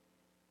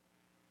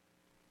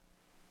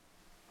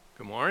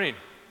Good morning.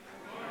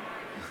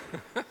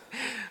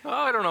 Oh,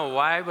 I don't know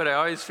why, but I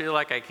always feel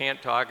like I can't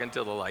talk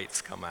until the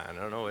lights come on. I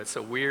don't know, it's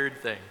a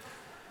weird thing.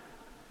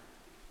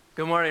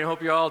 Good morning,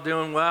 hope you're all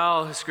doing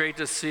well. It's great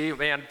to see you.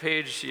 Man,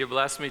 Paige, you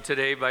blessed me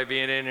today by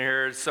being in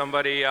here.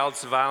 Somebody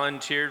else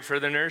volunteered for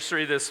the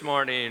nursery this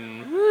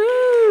morning.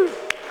 Woo!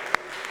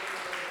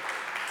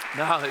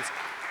 No,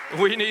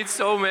 we need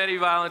so many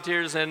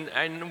volunteers,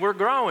 and we're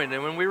growing,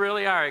 and when we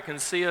really are, I can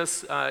see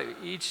us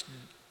each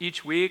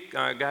week,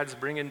 God's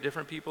bringing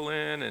different people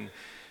in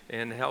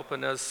and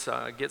helping us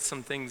get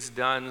some things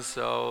done.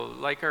 So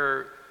like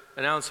our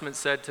announcement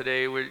said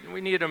today,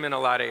 we need them in a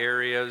lot of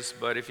areas,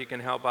 but if you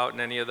can help out in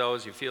any of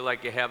those, you feel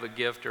like you have a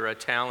gift or a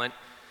talent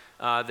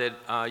that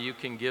you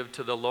can give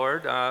to the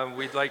Lord,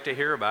 we'd like to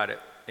hear about it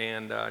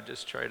and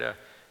just try to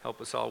help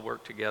us all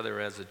work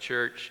together as a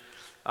church.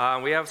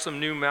 We have some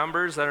new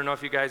members. I don't know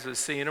if you guys have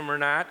seen them or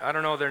not. I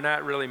don't know, they're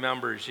not really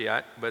members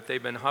yet, but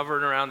they've been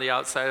hovering around the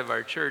outside of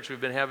our church. We've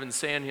been having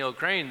Sandhill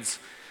Cranes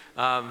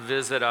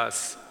visit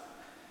us,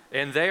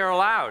 and they are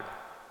loud.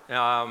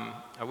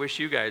 I wish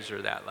you guys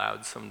were that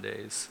loud some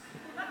days.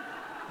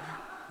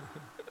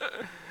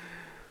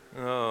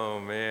 Oh,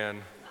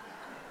 man.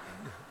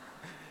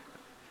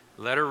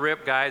 Let her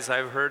rip, guys.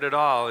 I've heard it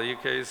all. You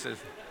guys,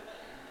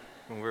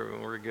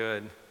 we're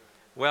good.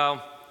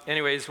 Well,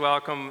 anyways,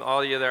 welcome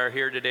all of you that are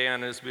here today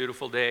on this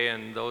beautiful day,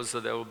 and those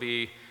that will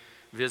be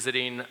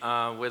visiting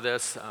with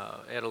us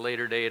at a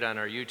later date on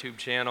our YouTube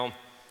channel.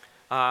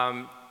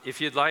 If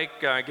you'd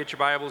like, get your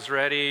Bibles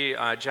ready.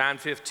 John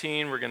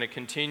 15, we're going to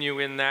continue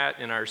in that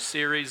in our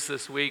series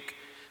this week,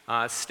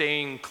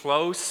 Staying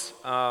Close.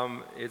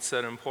 It's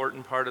an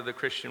important part of the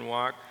Christian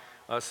walk.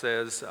 Us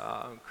as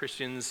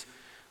Christians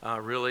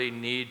really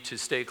need to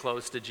stay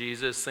close to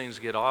Jesus. Things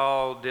get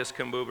all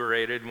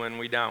discombobulated when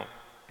we don't.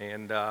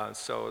 And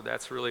so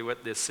that's really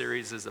what this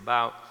series is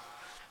about.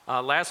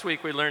 Last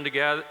week we learned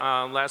together,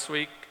 our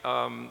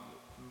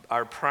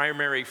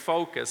primary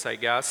focus, I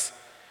guess,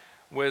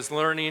 was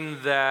learning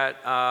that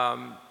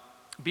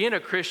being a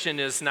Christian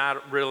is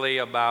not really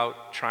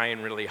about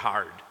trying really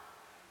hard.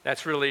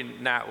 That's really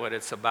not what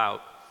it's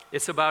about.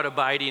 It's about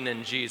abiding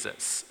in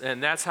Jesus.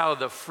 And that's how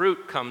the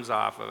fruit comes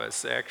off of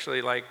us.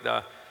 Actually, like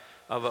a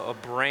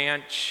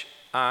branch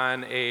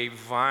on a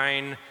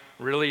vine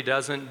really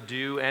doesn't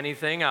do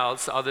anything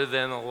else other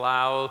than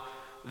allow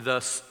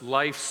the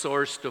life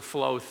source to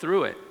flow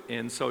through it.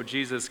 And so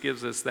Jesus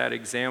gives us that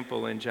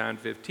example in John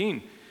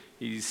 15.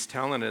 He's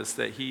telling us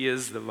that he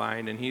is the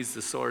vine and he's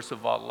the source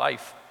of all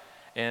life.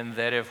 And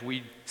that if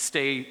we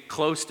stay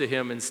close to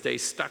him and stay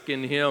stuck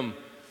in him,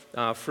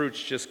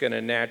 fruit's just going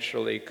to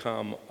naturally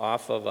come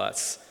off of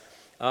us.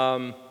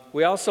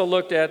 We also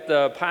looked at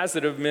the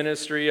positive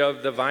ministry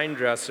of the vine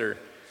dresser.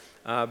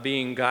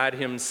 Being God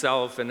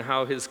himself and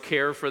how his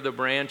care for the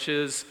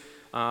branches,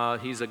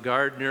 he's a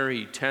gardener,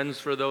 he tends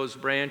for those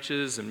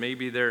branches, and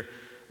maybe they're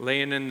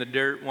laying in the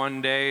dirt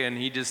one day and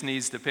he just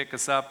needs to pick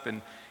us up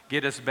and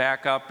get us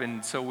back up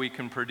and so we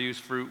can produce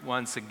fruit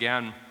once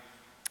again.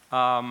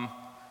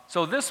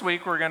 So this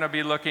week we're going to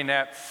be looking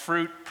at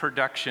fruit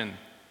production.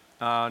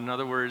 In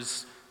other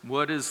words,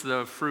 what is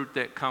the fruit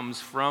that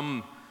comes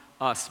from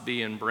us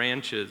being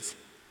branches?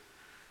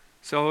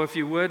 So if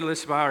you would,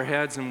 let's bow our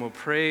heads and we'll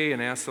pray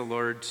and ask the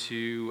Lord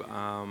to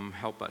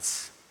help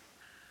us.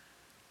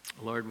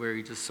 Lord, we're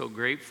just so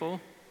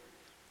grateful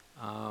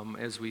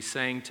as we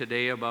sang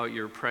today about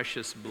your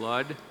precious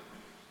blood.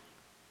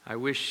 I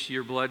wish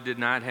your blood did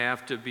not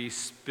have to be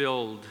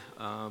spilled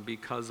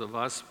because of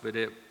us, but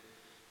it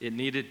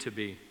needed to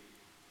be.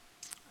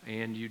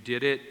 And you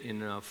did it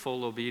in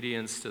full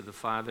obedience to the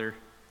Father,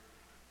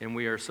 and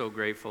we are so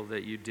grateful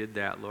that you did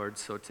that, Lord.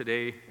 So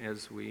today,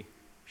 as we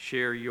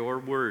share your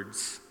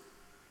words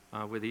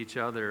with each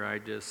other, I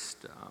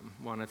just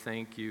want to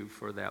thank you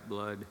for that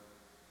blood.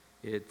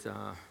 It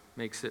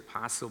makes it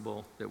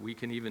possible that we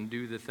can even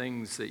do the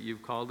things that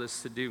you've called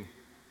us to do.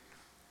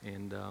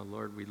 And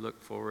Lord, we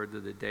look forward to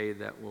the day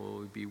that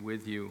we'll be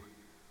with you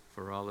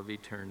for all of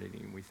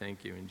eternity. We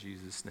thank you in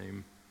Jesus'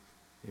 name.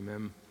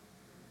 Amen.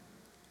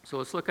 So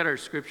let's look at our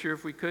scripture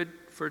if we could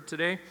for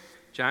today.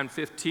 John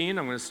 15,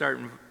 I'm going to start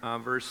in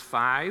verse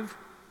 5.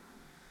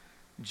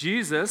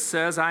 Jesus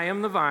says, I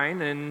am the vine,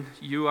 and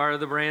you are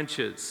the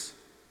branches.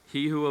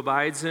 He who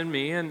abides in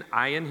me, and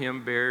I in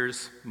him,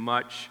 bears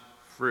much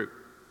fruit.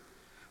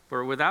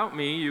 For without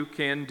me, you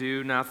can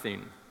do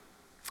nothing.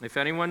 If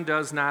anyone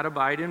does not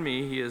abide in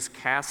me, he is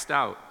cast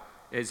out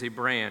as a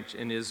branch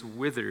and is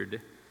withered,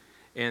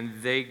 and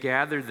they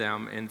gather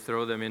them and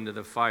throw them into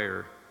the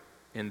fire,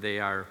 and they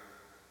are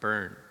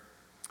burned.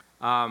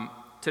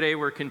 Today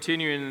we're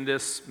continuing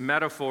this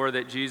metaphor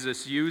that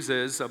Jesus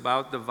uses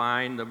about the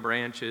vine, the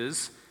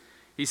branches.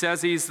 He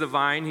says he's the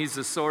vine, he's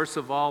the source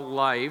of all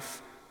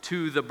life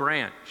to the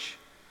branch.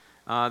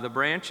 The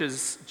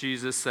branches,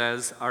 Jesus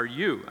says, are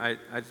you.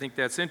 I think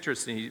that's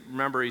interesting.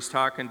 Remember, he's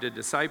talking to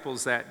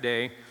disciples that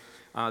day,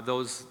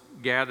 those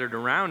gathered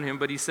around him,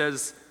 but he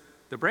says,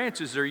 the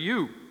branches are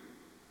you.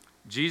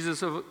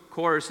 Jesus, of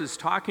course, is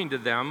talking to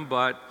them,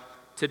 but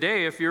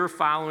today, if you're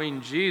following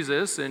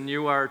Jesus and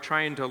you are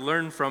trying to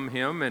learn from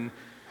him, and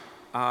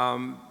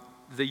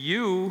the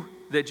you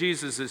that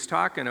Jesus is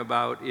talking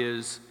about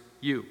is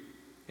you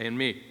and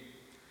me.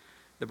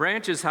 The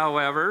branches,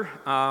 however,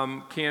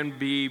 can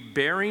be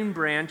bearing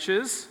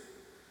branches,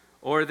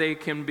 or they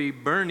can be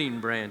burning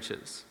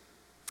branches.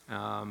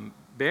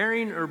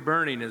 Bearing or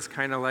burning is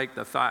kind of like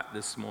the thought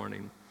this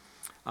morning.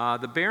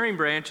 The bearing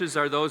branches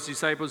are those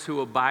disciples who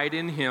abide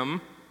in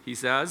him, he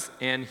says,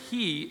 and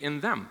he in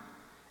them,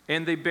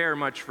 and they bear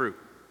much fruit.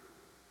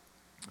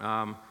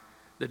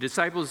 The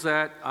disciples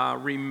that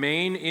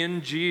remain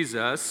in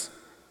Jesus,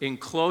 in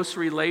close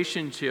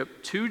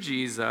relationship to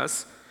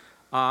Jesus,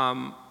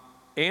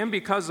 and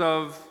because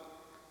of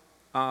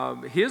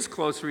his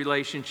close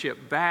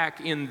relationship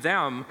back in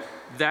them,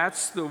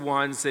 that's the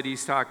ones that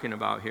he's talking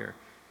about here.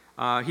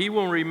 He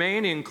will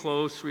remain in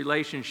close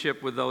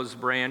relationship with those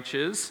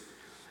branches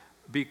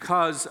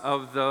because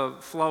of the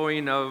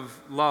flowing of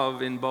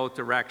love in both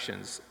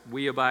directions.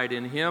 We abide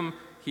in him,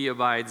 he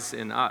abides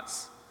in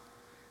us.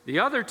 The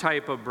other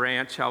type of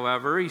branch,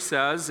 however, he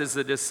says, is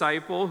the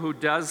disciple who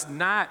does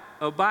not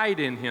abide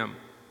in him.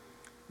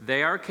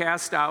 They are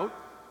cast out,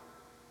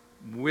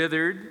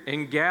 withered,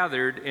 and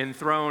gathered, and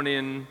thrown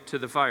into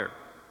the fire.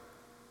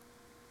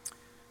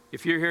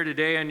 If you're here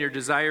today and your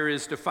desire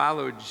is to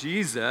follow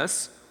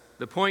Jesus,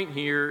 the point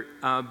here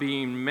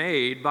being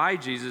made by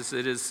Jesus,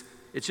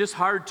 it's just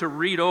hard to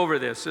read over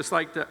this. Just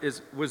like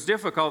it was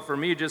difficult for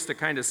me just to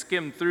kind of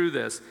skim through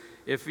this.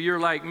 If you're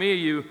like me,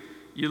 you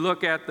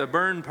look at the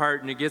burn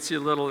part and it gets you a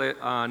little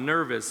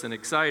nervous and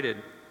excited.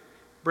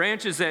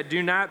 Branches that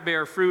do not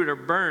bear fruit are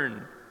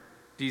burned.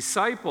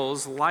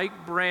 Disciples,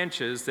 like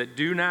branches that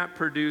do not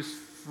produce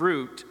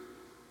fruit,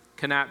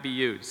 cannot be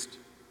used.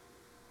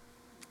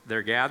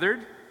 They're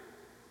gathered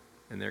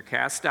and they're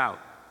cast out.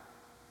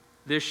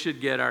 This should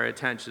get our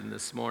attention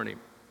this morning.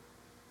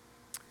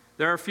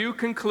 There are a few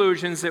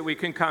conclusions that we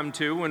can come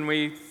to when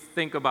we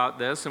think about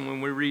this and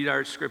when we read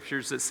our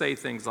scriptures that say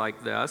things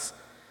like this.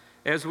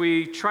 As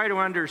we try to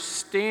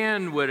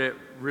understand what it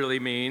really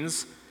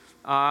means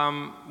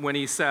when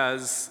he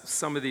says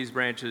some of these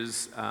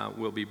branches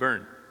will be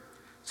burned.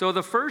 So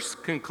the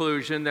first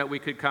conclusion that we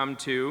could come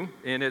to,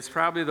 and it's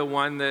probably the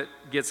one that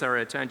gets our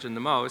attention the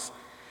most,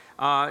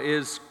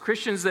 is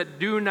Christians that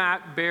do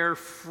not bear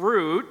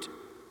fruit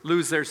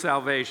lose their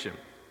salvation.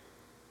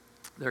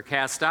 They're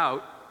cast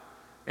out,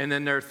 and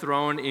then they're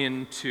thrown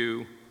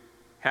into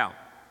hell.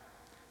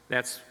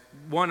 That's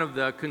one of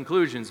the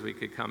conclusions we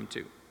could come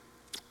to.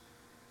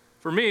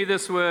 For me,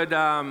 this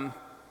doesn't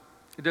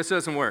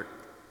work.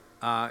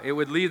 It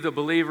would leave the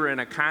believer in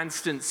a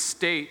constant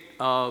state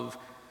of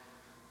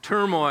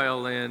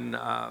turmoil and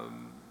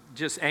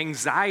just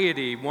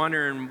anxiety,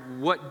 wondering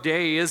what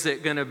day is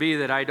it going to be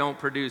that I don't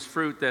produce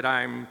fruit, that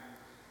I'm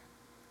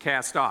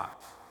cast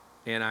off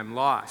and I'm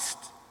lost.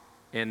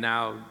 And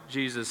now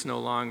Jesus no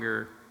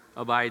longer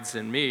abides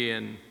in me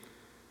and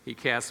he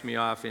casts me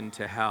off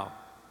into hell.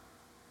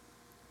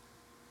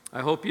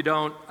 I hope you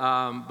don't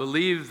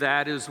believe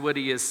that is what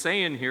he is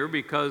saying here,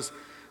 because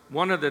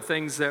one of the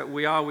things that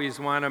we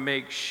always want to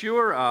make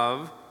sure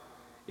of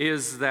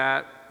is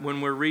that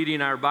when we're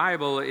reading our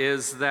Bible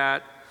is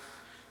that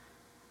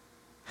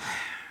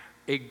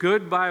a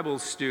good Bible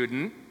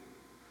student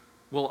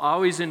will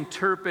always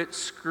interpret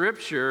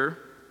Scripture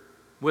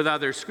with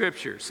other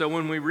Scriptures. So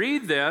when we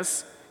read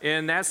this,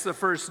 and that's the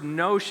first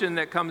notion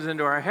that comes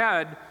into our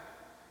head,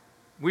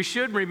 we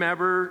should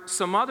remember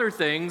some other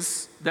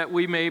things that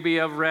we maybe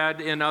have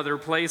read in other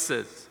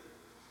places.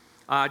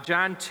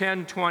 John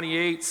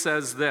 10:28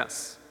 says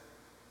this,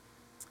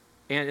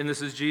 and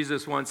this is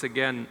Jesus once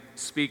again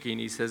speaking.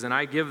 He says, "And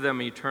I give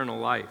them eternal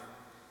life,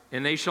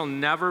 and they shall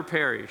never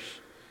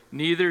perish,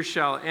 neither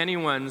shall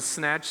anyone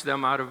snatch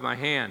them out of my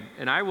hand.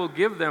 And I will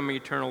give them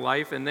eternal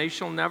life, and they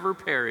shall never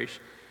perish,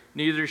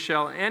 neither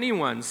shall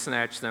anyone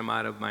snatch them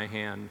out of my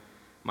hand.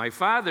 My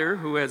Father,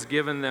 who has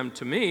given them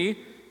to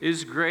me,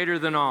 is greater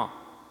than all,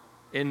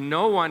 and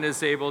no one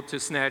is able to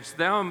snatch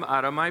them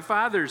out of my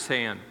Father's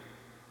hand.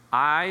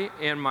 I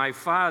and my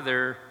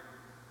Father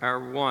are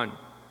one."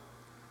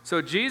 So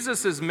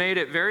Jesus has made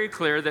it very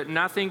clear that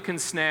nothing can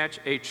snatch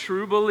a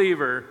true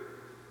believer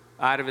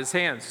out of his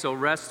hands. So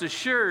rest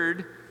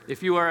assured,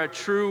 if you are a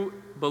true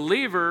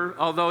believer,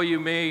 although you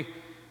may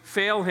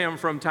fail him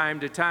from time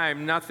to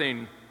time,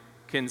 nothing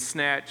can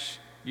snatch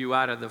you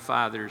out of the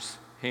Father's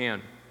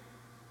hand.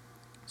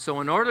 So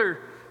in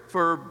order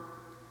for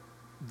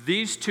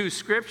these two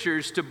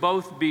scriptures to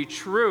both be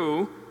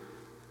true,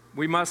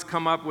 we must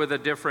come up with a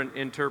different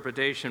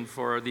interpretation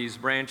for these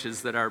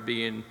branches that are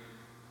being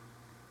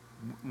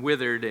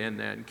withered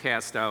and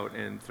cast out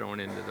and thrown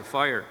into the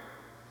fire.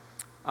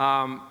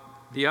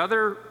 The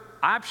other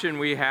option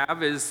we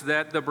have is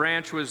that the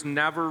branch was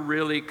never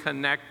really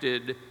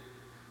connected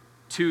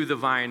to the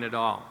vine at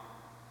all.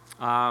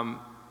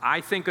 I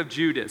think of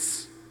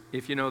Judas,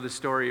 if you know the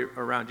story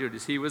around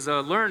Judas. He was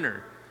a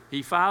learner.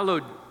 He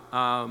followed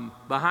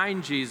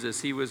behind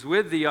Jesus. He was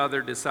with the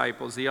other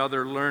disciples, the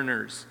other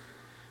learners.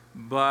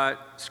 But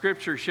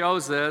Scripture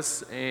shows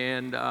us,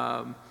 and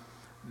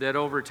that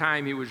over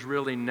time he was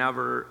really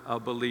never a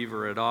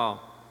believer at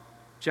all.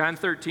 John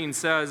 13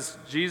 says,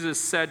 Jesus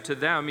said to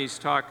them, he's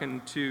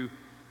talking to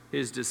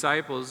his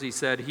disciples, he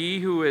said, "He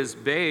who is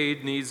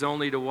bathed needs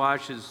only to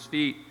wash his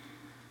feet,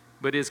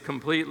 but is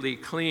completely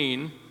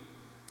clean.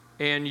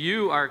 And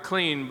you are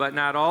clean, but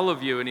not all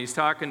of you." And he's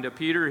talking to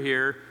Peter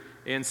here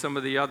and some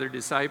of the other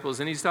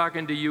disciples, and he's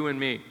talking to you and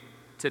me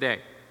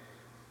today.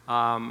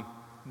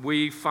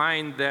 We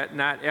find that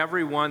not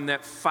everyone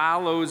that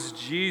follows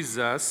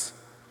Jesus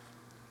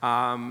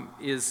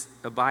is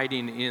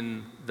abiding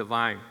in the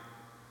vine.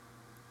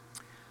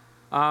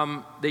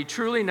 They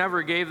truly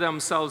never gave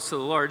themselves to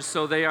the Lord,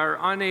 so they are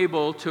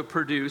unable to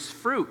produce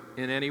fruit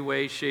in any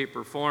way, shape,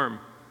 or form.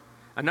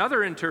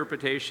 Another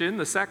interpretation,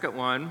 the second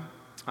one,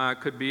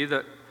 could be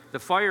that the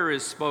fire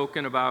is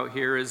spoken about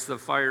here is the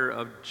fire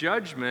of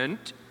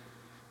judgment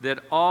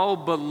that all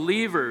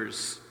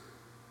believers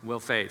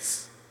will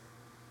face.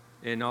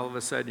 And all of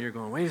a sudden you're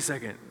going, wait a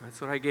second,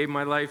 that's what I gave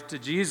my life to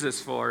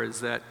Jesus for,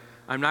 is that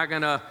I'm not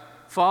going to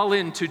fall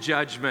into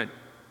judgment.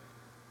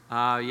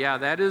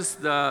 That is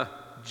the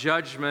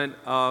judgment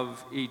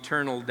of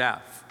eternal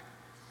death.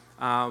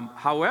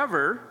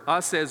 However,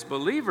 us as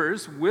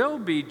believers will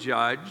be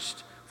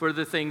judged for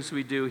the things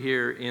we do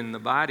here in the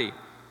body.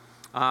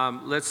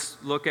 Let's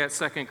look at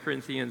 2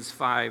 Corinthians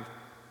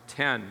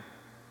 5:10.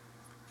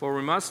 "For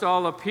we must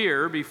all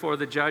appear before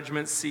the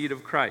judgment seat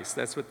of Christ."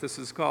 That's what this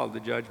is called, the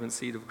judgment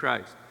seat of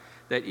Christ.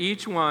 "That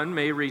each one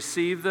may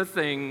receive the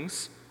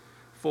things,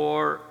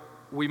 for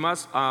we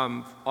must,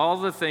 all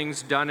the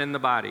things done in the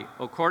body,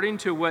 according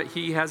to what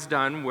he has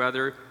done,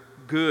 whether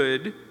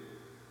good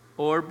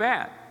or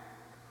bad."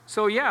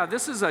 So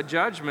this is a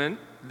judgment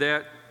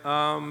that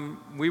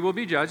we will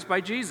be judged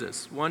by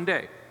Jesus one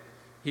day.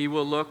 He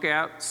will look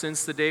at,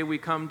 since the day we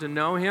come to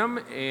know him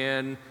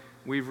and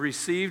we've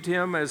received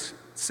him as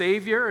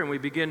Savior and we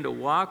begin to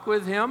walk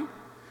with him,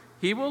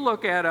 he will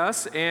look at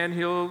us and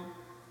he'll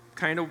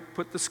kind of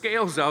put the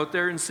scales out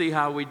there and see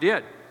how we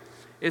did.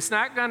 It's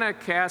not going to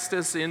cast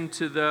us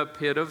into the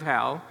pit of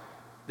hell.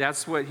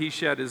 That's what he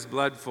shed his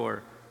blood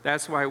for.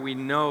 That's why we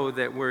know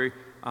that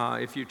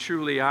if you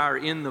truly are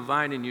in the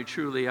vine and you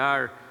truly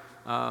are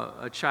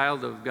a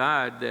child of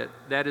God,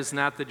 that is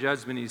not the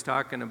judgment he's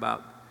talking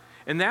about.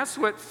 And that's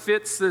what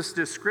fits this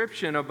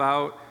description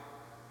about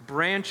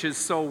branches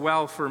so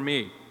well for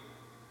me.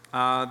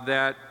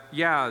 There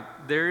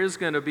is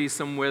going to be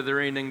some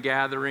withering and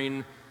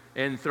gathering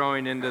and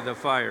throwing into the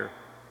fire.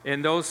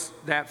 And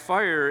that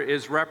fire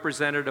is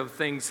representative of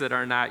things that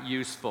are not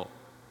useful.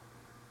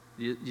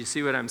 You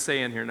see what I'm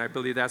saying here? And I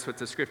believe that's what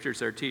the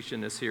scriptures are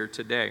teaching us here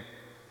today.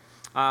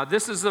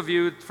 This is the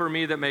view for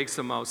me that makes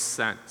the most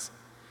sense.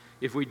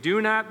 If we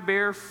do not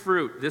bear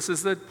fruit, this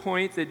is the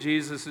point that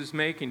Jesus is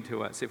making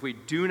to us. If we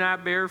do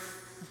not bear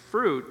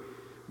fruit,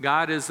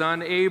 God is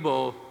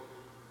unable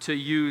to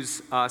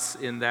use us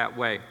in that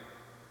way.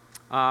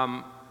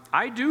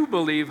 I do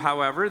believe,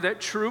 however,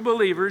 that true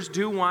believers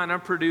do want to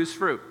produce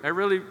fruit. I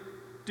really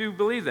do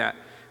believe that.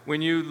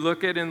 When you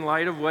look at in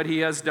light of what he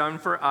has done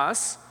for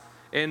us,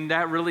 and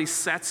that really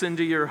sets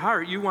into your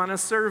heart, you want to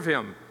serve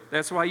him.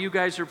 That's why you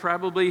guys are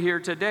probably here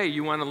today.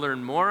 You want to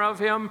learn more of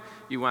him.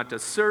 You want to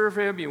serve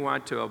him. You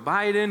want to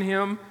abide in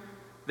him.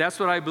 That's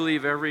what I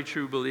believe every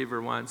true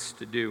believer wants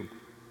to do.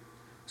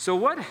 So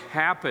what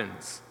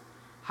happens?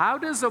 How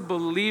does a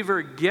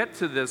believer get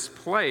to this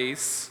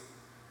place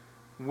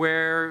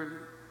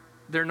where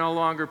they're no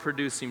longer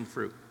producing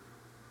fruit?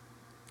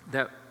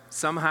 That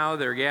somehow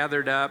they're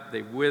gathered up,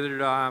 they've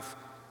withered off,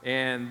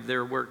 and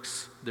their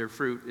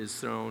fruit is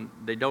thrown.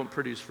 They don't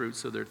produce fruit,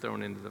 so they're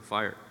thrown into the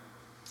fire.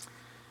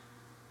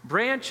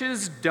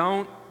 Branches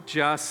don't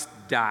just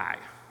die.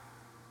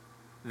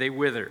 They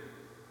wither.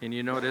 And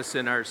you notice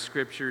in our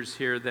scriptures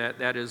here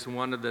that is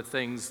one of the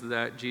things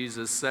that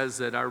Jesus says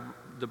that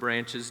the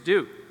branches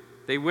do.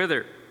 They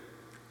wither.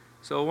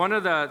 So one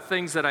of the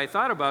things that I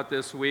thought about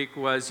this week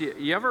was,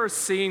 you ever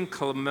seen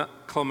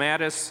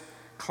clematis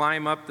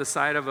climb up the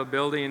side of a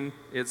building?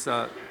 It's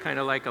kind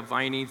of like a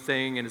viney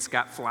thing, and it's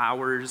got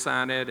flowers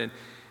on it. And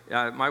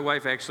my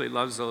wife actually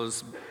loves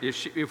those.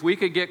 If we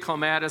could get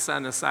clematis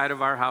on the side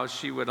of our house,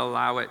 she would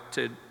allow it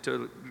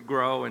to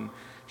grow, and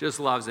just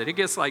loves it. It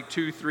gets like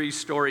 2-3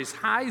 stories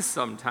high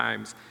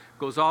sometimes,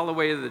 goes all the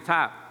way to the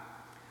top.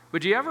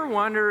 But do you ever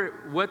wonder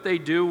what they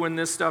do when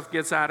this stuff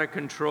gets out of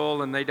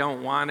control and they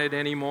don't want it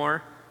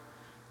anymore?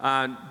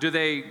 Do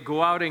they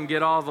go out and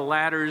get all the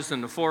ladders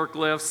and the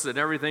forklifts and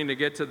everything to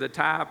get to the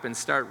top and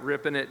start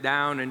ripping it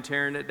down and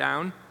tearing it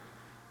down?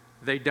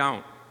 They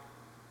don't.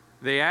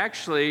 They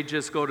actually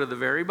just go to the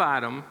very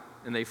bottom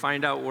and they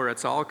find out where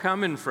it's all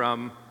coming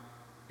from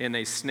and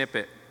they snip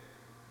it.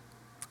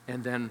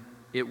 And then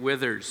it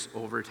withers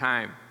over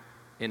time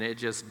and it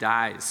just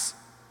dies.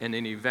 And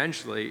then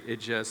eventually it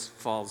just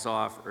falls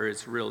off, or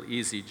it's real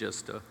easy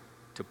just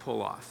to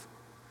pull off.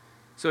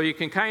 So you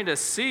can kind of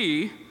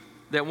see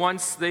that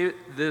once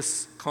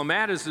this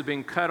clematis has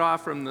been cut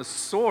off from the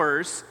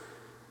source,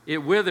 it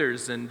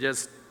withers and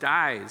just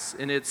dies.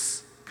 And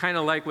it's kind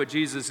of like what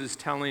Jesus is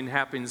telling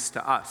happens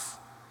to us.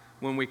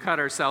 when we cut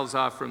ourselves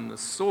off from the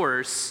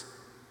source,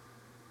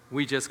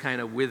 we just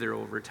kind of wither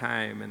over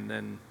time and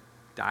then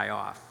die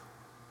off.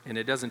 And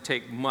it doesn't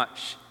take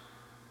much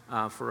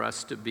for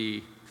us to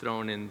be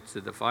thrown into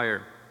the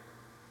fire.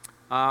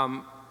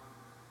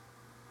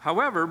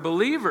 However,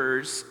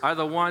 believers are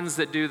the ones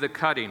that do the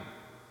cutting.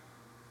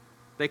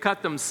 They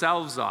cut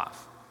themselves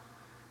off.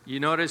 You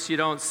notice you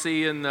don't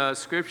see in the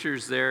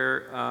scriptures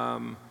there, at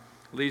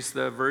least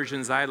the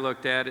versions I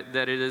looked at,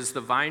 that it is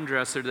the vine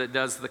dresser that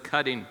does the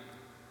cutting.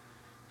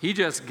 He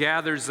just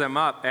gathers them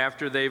up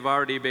after they've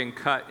already been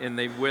cut and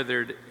they've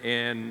withered,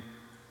 and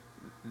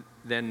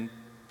then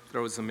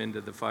throws them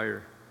into the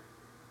fire.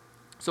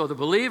 So the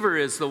believer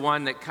is the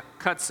one that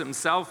cuts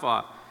himself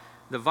off.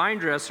 The vine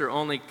dresser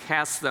only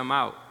casts them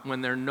out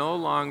when they're no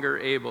longer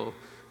able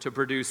to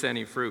produce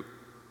any fruit.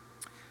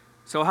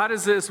 So how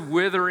does this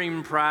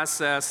withering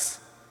process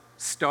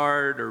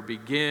start or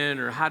begin,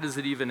 or how does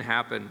it even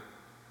happen?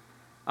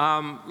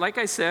 Like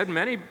I said,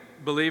 many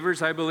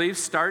believers, I believe,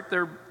 start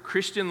their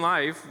Christian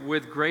life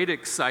with great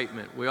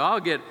excitement. We all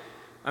get,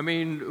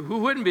 who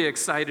wouldn't be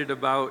excited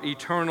about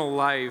eternal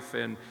life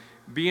and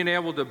being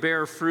able to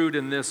bear fruit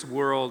in this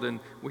world? And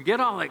we get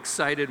all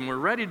excited and we're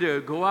ready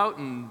to go out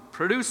and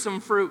produce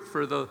some fruit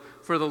for the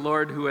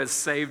Lord who has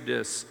saved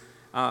us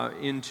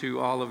into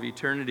all of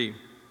eternity.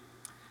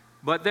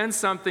 But then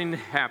something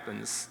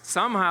happens.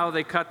 Somehow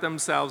they cut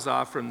themselves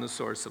off from the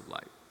source of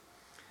life.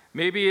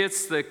 Maybe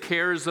it's the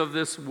cares of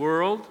this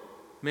world.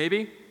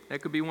 Maybe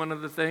that could be one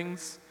of the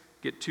things.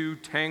 Get too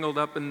tangled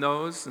up in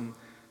those, and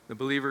the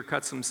believer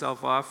cuts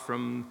himself off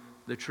from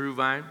the true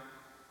vine.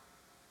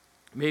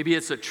 Maybe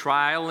it's a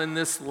trial in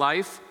this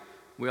life.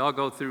 We all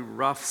go through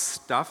rough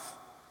stuff.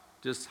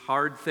 Just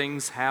hard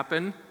things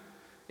happen,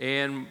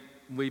 and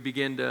we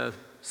begin to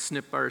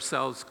snip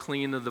ourselves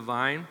clean of the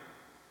vine.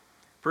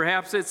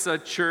 Perhaps it's a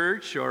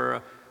church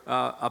or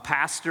a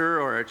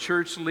pastor or a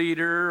church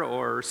leader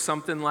or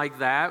something like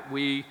that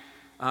we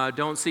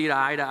don't see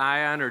eye to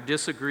eye on or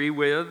disagree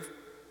with.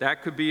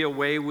 That could be a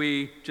way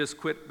we just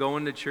quit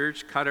going to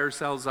church, cut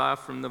ourselves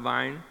off from the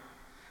vine.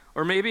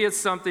 Or maybe it's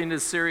something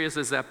as serious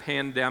as a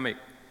pandemic.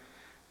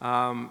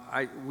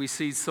 We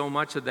see so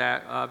much of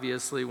that,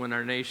 obviously, when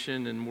our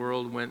nation and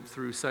world went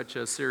through such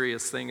a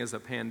serious thing as a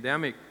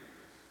pandemic.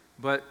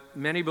 But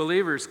many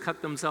believers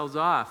cut themselves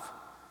off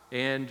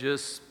and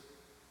just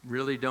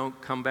really don't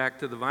come back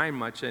to the vine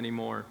much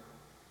anymore.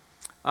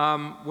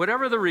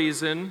 Whatever the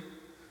reason,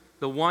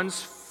 the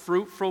once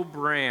fruitful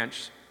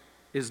branch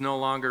is no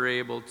longer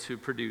able to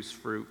produce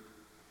fruit.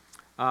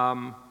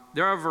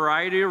 There are a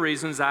variety of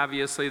reasons,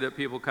 obviously, that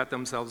people cut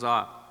themselves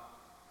off.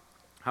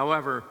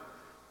 However,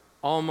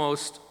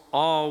 almost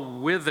all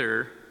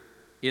wither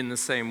in the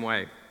same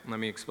way. Let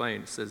me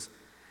explain. It says,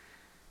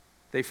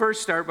 they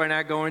first start by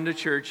not going to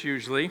church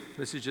usually.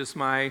 This is just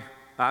my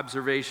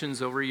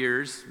observations over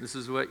years. This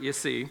is what you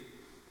see.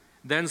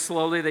 Then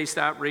slowly they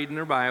stop reading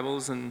their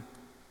Bibles and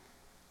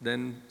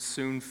then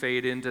soon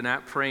fade into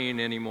not praying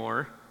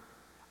anymore.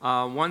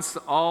 Once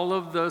all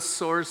of the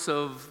source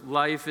of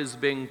life is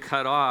being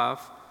cut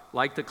off,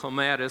 like the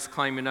clematis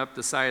climbing up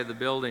the side of the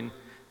building,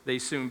 they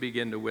soon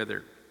begin to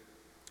wither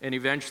and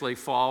eventually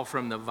fall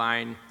from the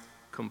vine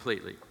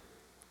completely.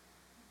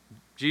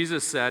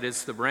 Jesus said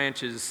it's the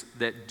branches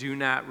that do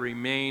not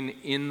remain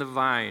in the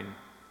vine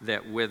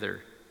that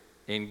wither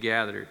and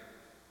gathered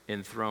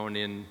and thrown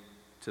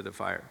into the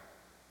fire.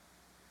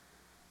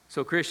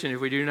 So Christian, if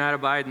we do not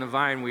abide in the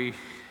vine, we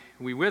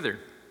wither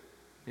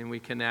and we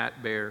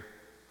cannot bear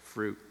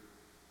fruit.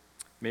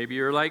 Maybe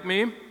you're like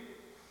me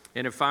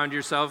and have found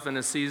yourself in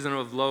a season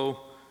of low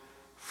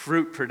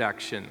fruit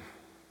production.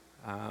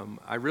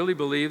 I really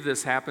believe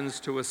this happens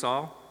to us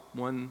all,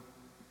 one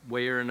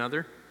way or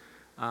another.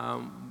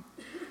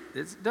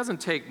 It doesn't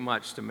take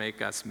much to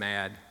make us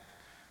mad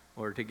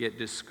or to get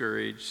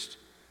discouraged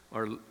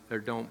or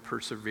don't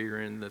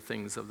persevere in the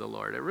things of the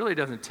Lord. It really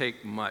doesn't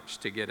take much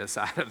to get us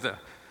out of the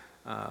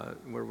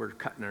where we're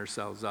cutting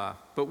ourselves off.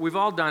 But we've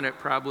all done it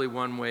probably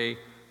one way,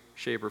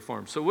 shape, or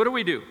form. So what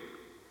do?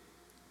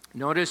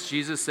 Notice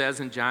Jesus says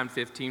in John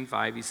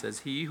 15:5, he says,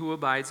 "He who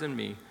abides in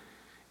me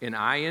and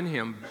I in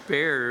him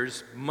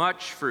bears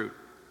much fruit,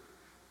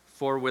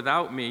 for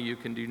without me you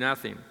can do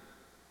nothing."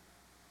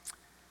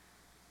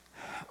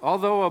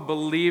 Although a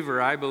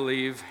believer, I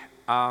believe,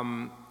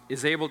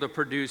 is able to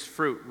produce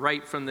fruit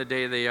right from the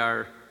day they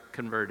are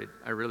converted.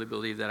 I really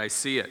believe that. I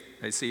see it.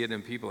 I see it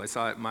in people. I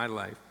saw it in my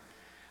life.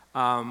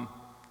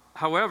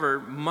 However,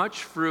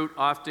 much fruit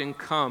often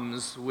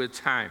comes with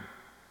time.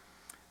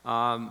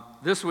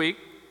 This week,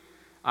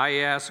 I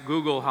asked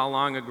Google how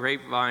long a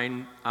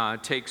grapevine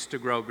takes to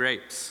grow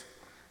grapes.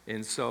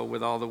 And so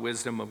with all the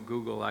wisdom of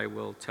Google, I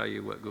will tell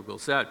you what Google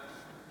said.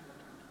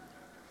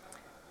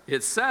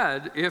 It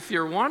said, if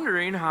you're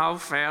wondering how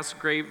fast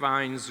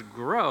grapevines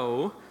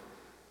grow,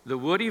 the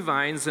woody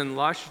vines and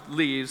lush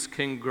leaves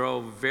can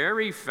grow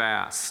very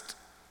fast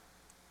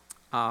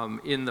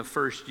in the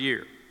first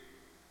year.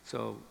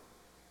 So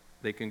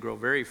they can grow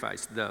very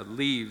fast. The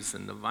leaves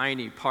and the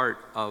viney part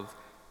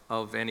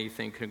of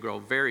anything can grow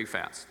very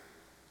fast.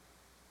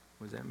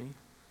 What does that mean?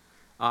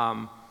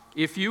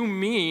 If you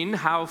mean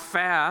how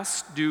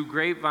fast do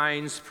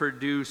grapevines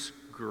produce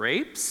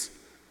grapes,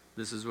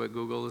 this is what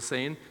Google is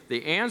saying,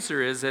 the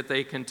answer is that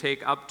they can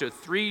take up to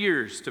 3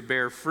 years to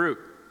bear fruit.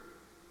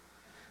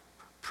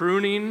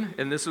 Pruning,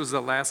 and this was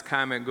the last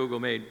comment Google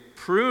made,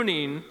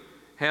 pruning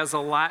has a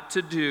lot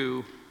to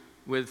do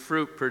with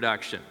fruit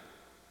production.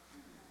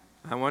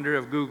 I wonder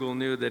if Google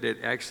knew that it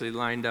actually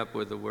lined up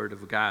with the Word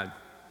of God.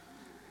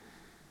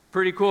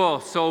 Pretty cool.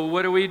 So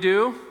what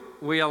do?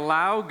 We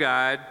allow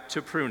God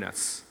to prune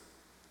us.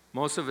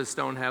 Most of us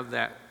don't have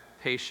that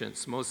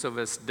patience. Most of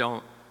us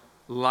don't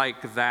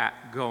like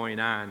that going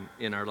on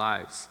in our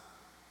lives.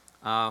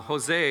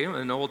 Hosea,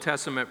 an Old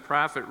Testament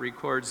prophet,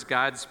 records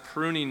God's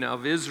pruning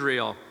of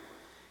Israel.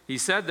 He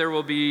said there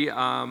will be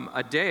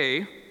a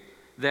day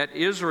that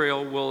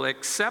Israel will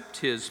accept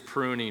his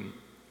pruning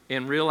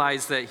and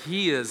realize that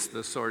he is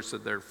the source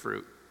of their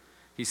fruit.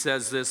 He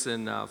says this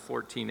in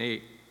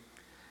 14:8.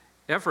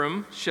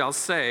 Ephraim shall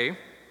say,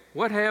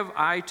 "What have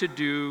I to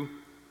do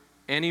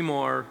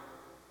anymore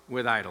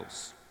with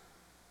idols?"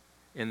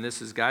 And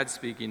this is God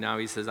speaking now.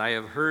 He says, "I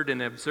have heard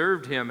and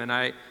observed him, and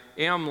I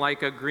am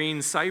like a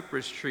green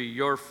cypress tree.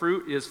 Your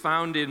fruit is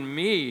found in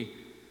me."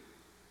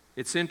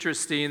 It's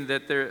interesting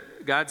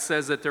that God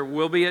says that there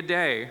will be a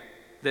day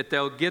that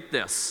they'll get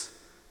this.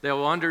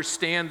 They'll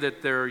understand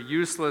that their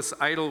useless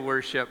idol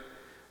worship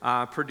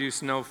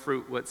produced no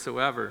fruit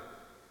whatsoever,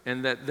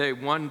 and that they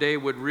one day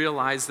would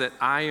realize that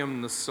I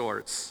am the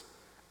source.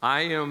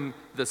 I am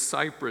the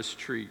cypress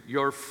tree.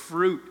 Your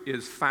fruit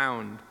is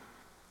found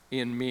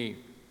in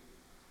me.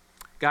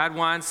 God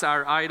wants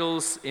our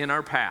idols in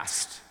our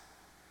past.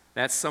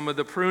 That's some of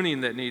the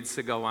pruning that needs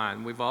to go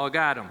on. We've all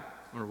got them,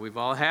 or we've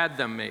all had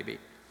them maybe.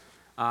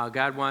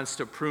 God wants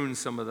to prune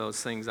some of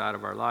those things out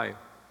of our life.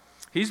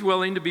 He's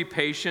willing to be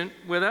patient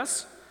with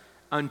us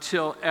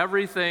until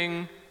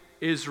everything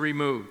is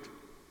removed.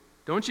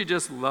 Don't you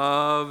just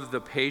love the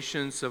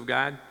patience of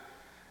God?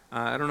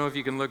 I don't know if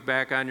you can look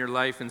back on your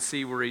life and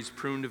see where he's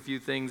pruned a few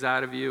things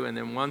out of you, and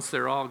then once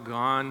they're all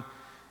gone,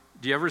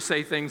 do you ever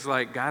say things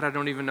like, "God, I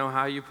don't even know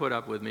how you put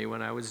up with me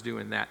when I was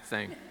doing that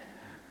thing,"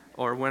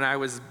 or when I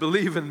was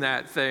believing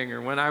that thing,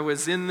 or when I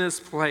was in this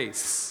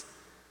place?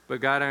 But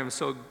God, I am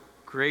so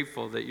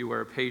grateful that you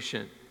are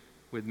patient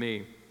with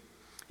me.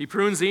 He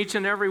prunes each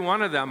and every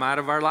one of them out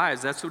of our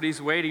lives. That's what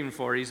he's waiting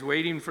for. He's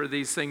waiting for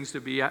these things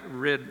to be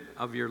rid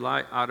of your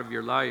life, out of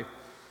your life.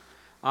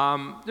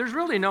 There's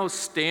really no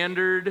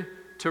standard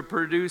to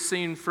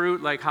producing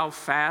fruit, like how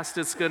fast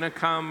it's going to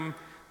come.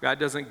 God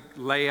doesn't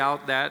lay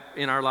out that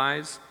in our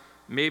lives.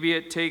 Maybe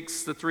it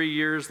takes the 3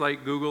 years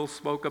like Google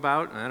spoke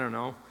about. I don't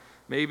know.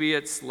 Maybe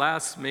it's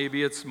less.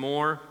 Maybe it's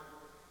more.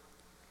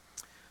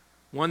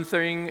 One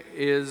thing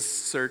is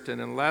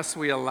certain, unless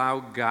we allow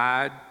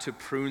God to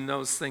prune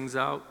those things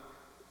out,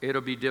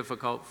 it'll be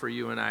difficult for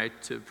you and I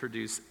to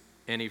produce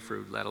any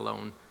fruit, let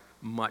alone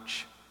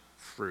much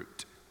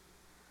fruit.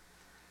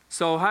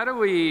 So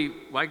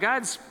why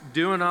God's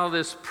doing all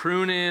this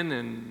pruning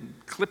and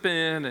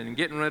clipping and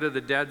getting rid of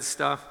the dead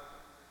stuff,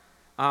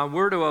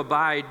 we're to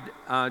abide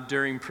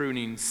during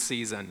pruning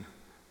season.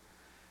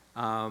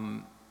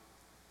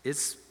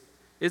 It's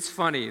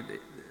funny,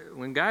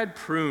 when God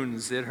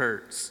prunes, it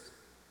hurts.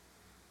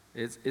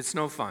 It's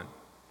no fun.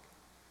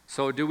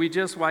 So do we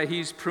just, while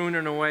he's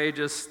pruning away,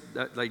 just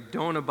like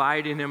don't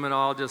abide in him at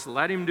all, just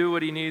let him do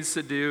what he needs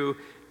to do,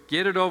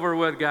 get it over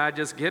with, God,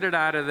 just get it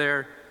out of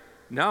there?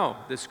 No,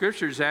 the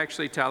scriptures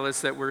actually tell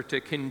us that we're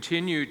to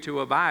continue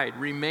to abide,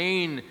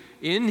 remain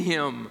in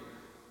him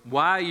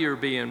while you're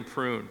being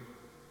pruned.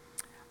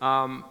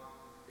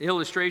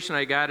 Illustration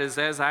I got is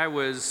as I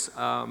was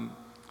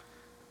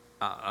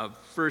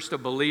first a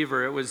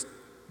believer,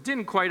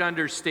 didn't quite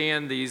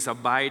understand these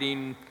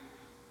abiding,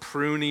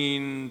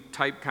 pruning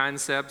type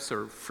concepts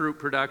or fruit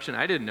production.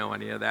 I didn't know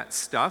any of that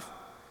stuff.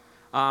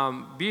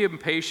 Being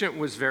patient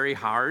was very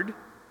hard.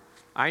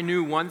 I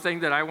knew one thing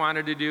that I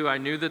wanted to do. I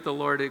knew that the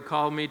Lord had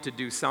called me to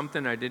do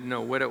something. I didn't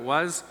know what it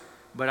was,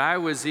 but I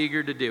was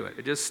eager to do it.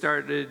 It just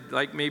started,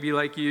 maybe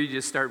like you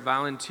just start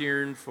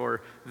volunteering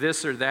for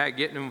this or that,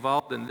 getting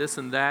involved in this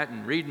and that,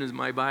 and reading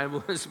my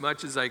Bible as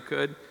much as I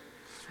could.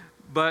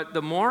 But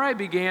the more I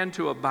began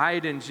to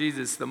abide in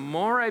Jesus, the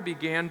more I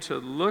began to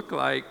look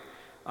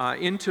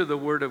into the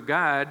Word of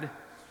God,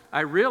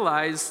 I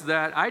realized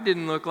that I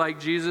didn't look like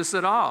Jesus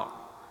at all.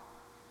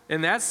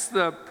 And that's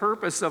the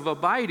purpose of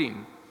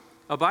abiding.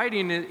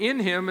 Abiding in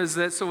him is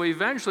that so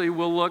eventually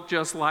we'll look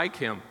just like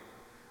him,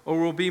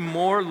 or we'll be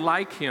more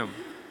like him.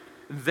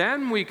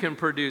 Then we can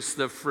produce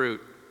the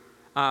fruit.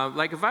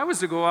 Like if I was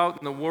to go out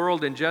in the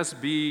world and just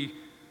be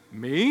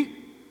me,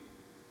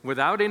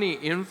 without any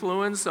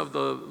influence of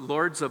the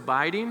Lord's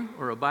abiding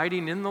or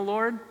abiding in the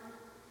Lord,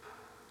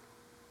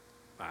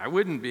 I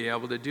wouldn't be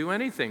able to do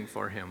anything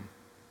for him.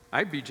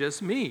 I'd be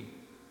just me,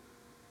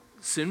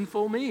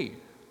 sinful me.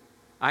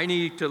 I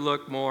need to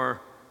look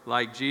more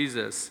like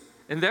Jesus.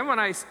 And then when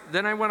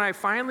I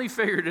finally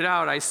figured it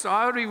out, I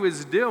saw what he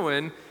was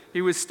doing.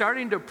 He was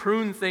starting to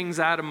prune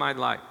things out of my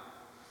life.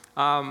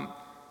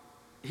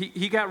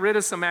 He got rid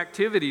of some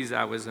activities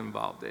I was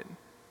involved in.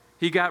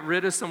 He got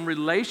rid of some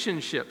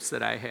relationships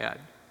that I had.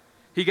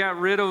 He got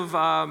rid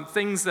of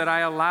things that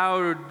I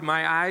allowed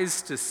my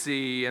eyes to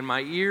see and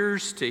my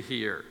ears to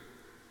hear.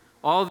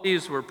 All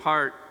these were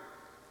part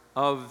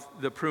of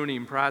the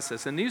pruning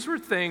process. And these were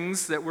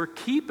things that were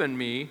keeping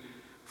me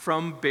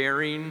from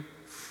bearing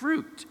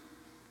fruit.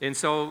 And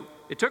so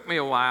it took me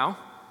a while,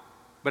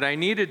 but I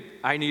needed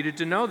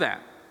to know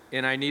that.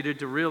 And I needed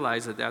to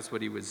realize that that's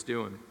what he was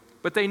doing.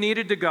 But they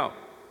needed to go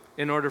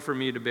in order for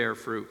me to bear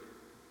fruit.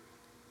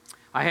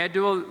 I had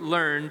to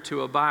learn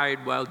to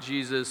abide while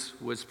Jesus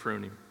was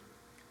pruning.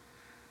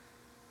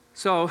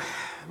 So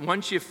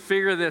once you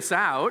figure this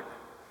out,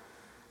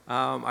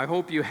 I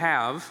hope you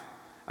have.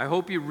 I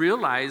hope you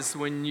realize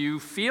when you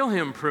feel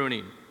him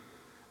pruning.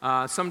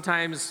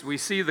 Sometimes we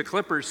see the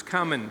clippers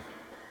coming.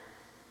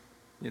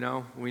 You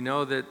know, we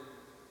know that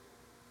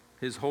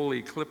his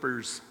holy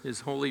clippers,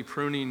 his holy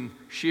pruning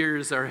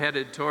shears are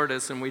headed toward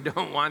us, and we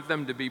don't want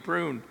them to be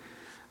pruned.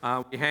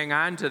 We hang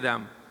on to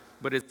them,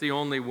 but it's the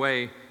only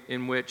way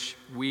in which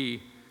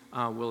we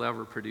will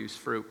ever produce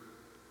fruit.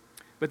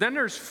 But then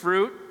there's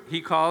fruit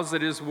he calls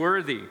that is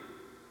worthy.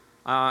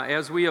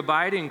 As we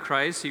abide in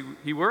Christ,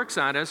 he works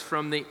on us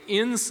from the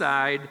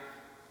inside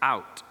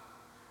out.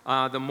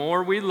 The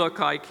more we look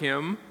like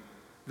him,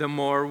 the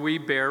more we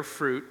bear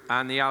fruit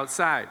on the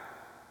outside.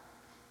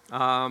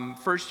 1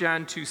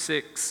 John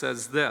 2:6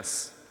 says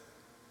this: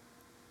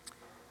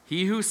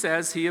 "He who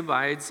says he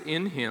abides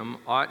in him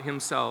ought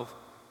himself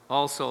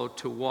also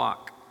to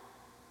walk,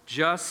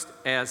 just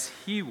as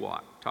he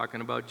walked," talking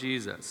about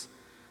Jesus.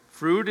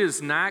 Fruit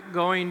is not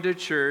going to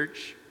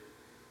church.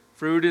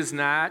 Fruit is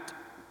not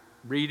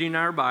reading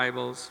our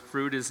Bibles.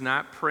 Fruit is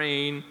not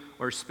praying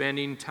or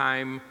spending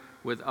time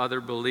with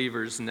other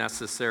believers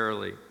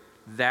necessarily.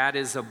 That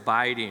is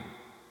abiding.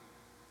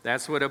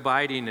 That's what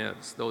abiding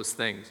is, those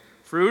things.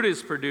 Fruit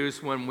is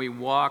produced when we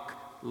walk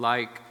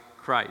like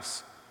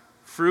Christ.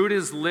 Fruit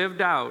is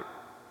lived out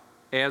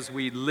as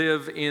we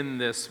live in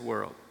this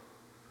world.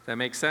 Does that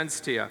make sense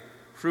to you?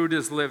 Fruit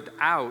is lived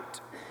out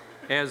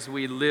as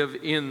we live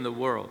in the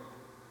world.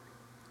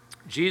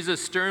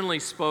 Jesus sternly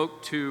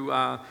spoke to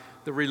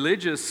the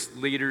religious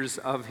leaders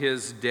of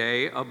his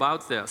day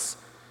about this.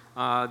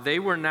 They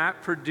were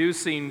not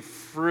producing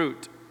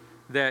fruit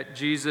that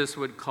Jesus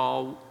would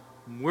call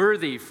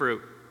worthy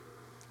fruit.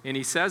 And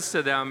he says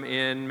to them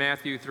in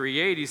Matthew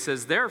 3:8, he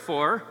says,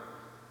 "Therefore,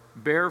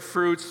 bear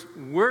fruits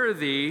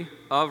worthy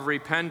of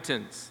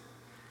repentance."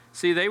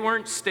 See, they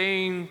weren't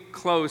staying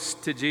close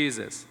to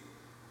Jesus.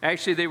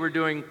 Actually, they were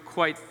doing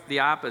quite the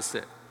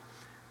opposite.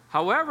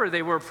 However,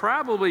 they were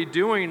probably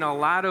doing a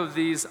lot of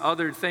these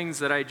other things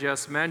that I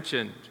just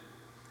mentioned.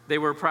 They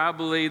were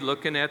probably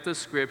looking at the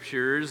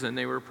scriptures, and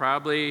they were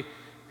probably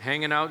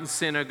hanging out in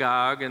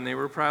synagogue, and they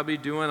were probably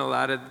doing a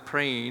lot of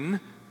praying.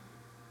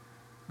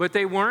 But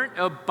they weren't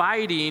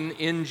abiding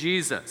in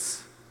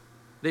Jesus.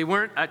 They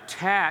weren't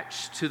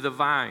attached to the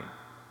vine.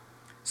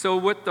 So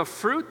what the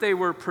fruit they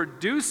were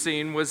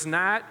producing was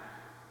not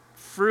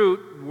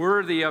fruit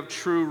worthy of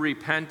true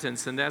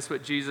repentance, and that's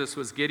what Jesus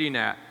was getting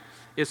at.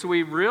 If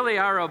we really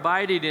are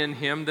abiding in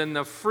him, then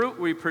the fruit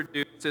we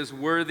produce is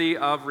worthy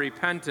of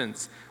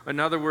repentance.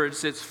 In other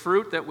words, it's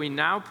fruit that we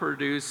now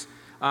produce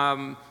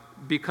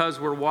because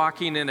we're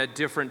walking in a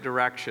different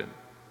direction.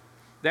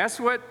 That's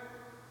what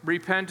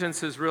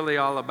repentance is really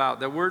all about.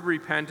 The word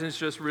repentance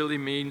just really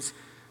means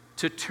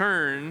to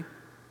turn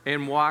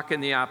and walk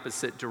in the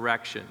opposite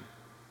direction.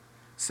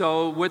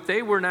 So what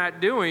they were not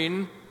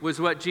doing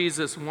was what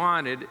Jesus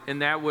wanted,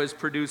 and that was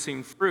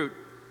producing fruit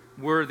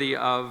worthy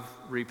of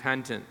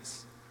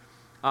repentance.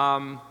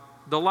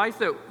 The life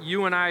that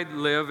you and I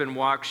live and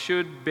walk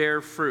should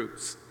bear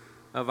fruits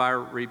of our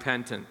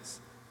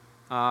repentance.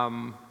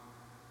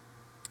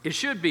 It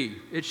should be,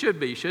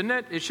 shouldn't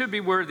it? It should be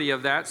worthy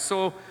of that.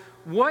 So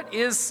what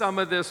is some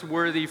of this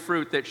worthy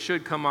fruit that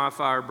should come off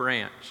our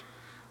branch?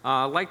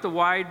 Like the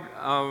wide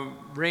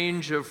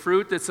range of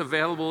fruit that's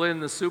available in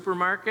the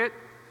supermarket,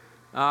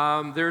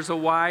 there's a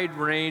wide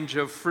range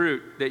of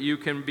fruit that you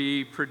can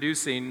be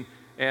producing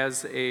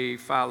as a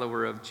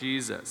follower of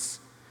Jesus.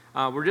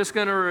 We're just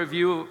going to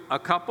review a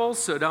couple,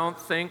 so don't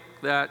think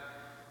that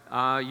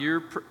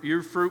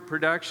your fruit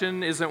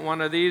production isn't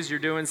one of these. You're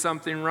doing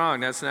something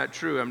wrong. That's not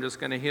true. I'm just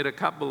going to hit a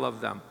couple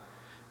of them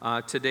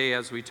today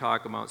as we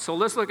talk about. So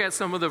let's look at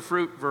some of the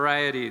fruit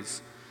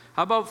varieties.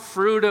 How about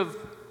fruit of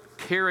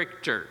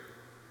character?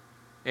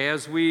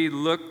 As we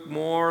look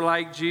more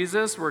like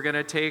Jesus, we're going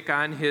to take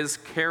on his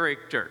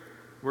character.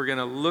 We're going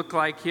to look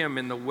like him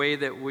in the way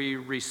that we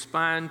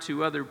respond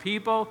to other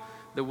people,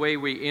 the way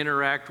we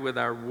interact with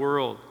our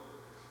world.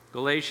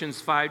 Galatians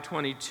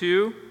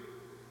 5:22,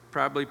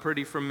 probably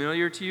pretty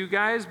familiar to you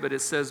guys, but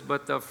it says,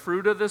 "But the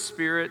fruit of the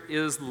Spirit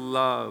is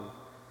love,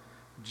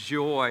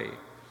 joy,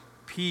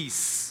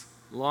 peace,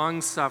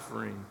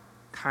 long-suffering,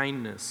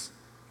 kindness,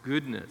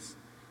 goodness,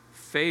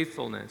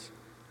 faithfulness,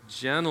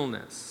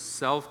 gentleness,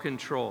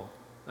 self-control.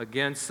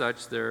 Against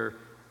such there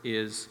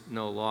is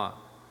no law."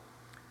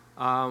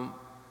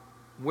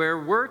 Where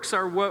works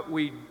are what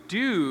we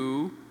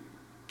do,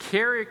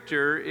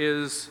 character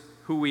is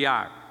who we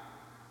are.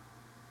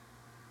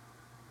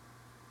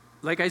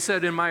 like I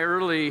said, in my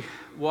early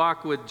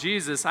walk with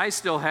Jesus, I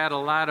still had a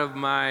lot of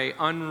my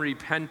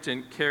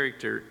unrepentant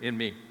character in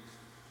me.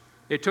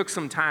 It took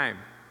some time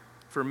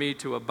for me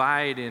to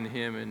abide in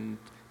him and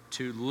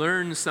to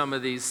learn some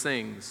of these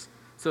things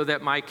so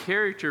that my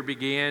character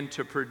began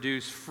to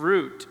produce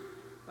fruit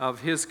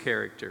of his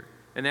character.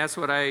 And that's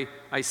what I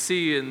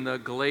see in the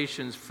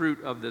Galatians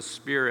fruit of the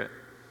Spirit.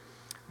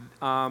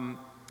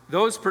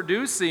 Those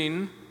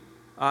producing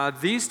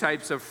these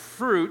types of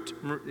fruit,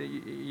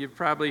 you've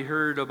probably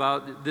heard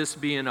about this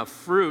being a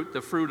fruit,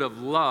 the fruit of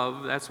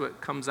love. That's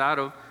what comes out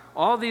of.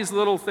 All these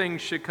little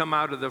things should come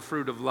out of the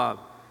fruit of love.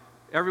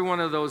 Every one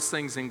of those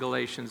things in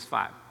Galatians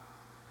 5.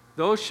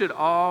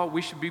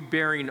 We should be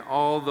bearing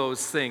all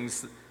those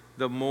things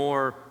the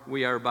more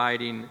we are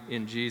abiding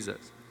in Jesus.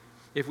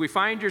 If we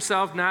find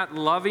yourself not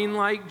loving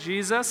like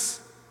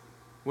Jesus,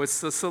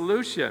 what's the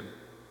solution?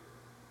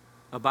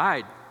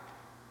 Abide.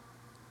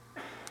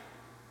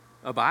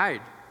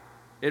 Abide.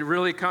 It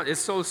really comes.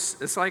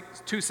 It's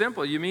like too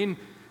simple. You mean,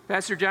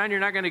 Pastor John,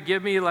 you're not going to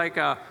give me like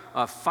a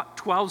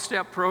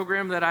 12-step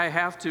program that I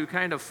have to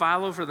kind of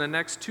follow for the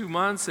next 2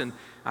 months and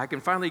I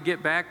can finally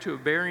get back to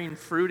bearing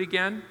fruit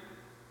again?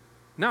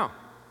 No.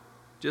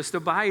 Just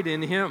abide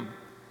in him.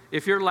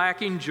 If you're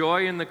lacking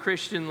joy in the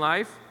Christian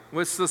life,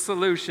 what's the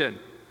solution?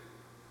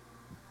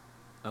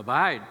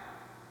 Abide.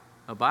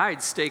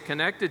 Abide. Stay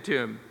connected to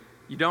him.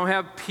 You don't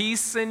have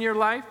peace in your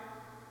life?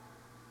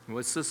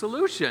 What's the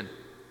solution?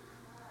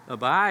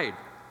 Abide.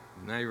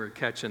 Now you were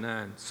catching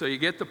on. So you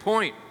get the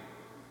point.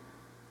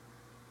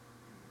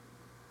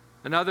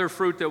 Another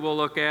fruit that we'll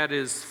look at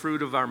is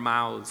fruit of our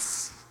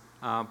mouths.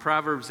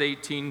 Proverbs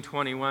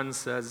 18:21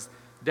 says,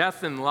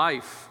 "Death and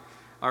life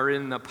are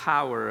in the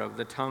power of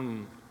the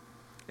tongue,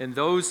 and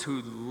those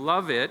who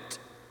love it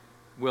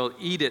will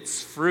eat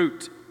its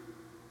fruit."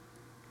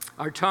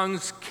 Our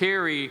tongues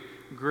carry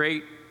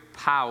great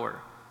power.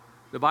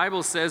 The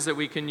Bible says that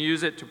we can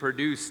use it to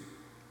produce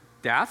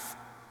death,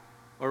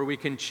 or we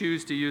can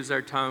choose to use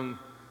our tongue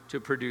to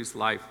produce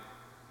life.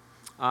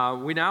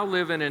 We now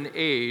live in an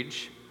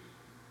age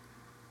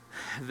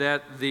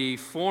that the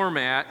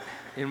format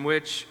in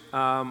which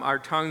our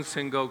tongues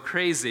can go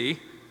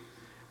crazy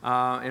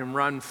and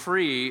run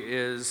free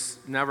is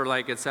never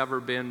like it's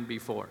ever been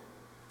before.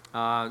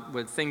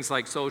 With things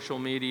like social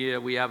media,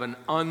 we have an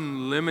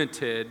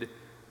unlimited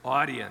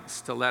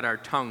audience to let our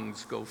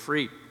tongues go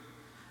free.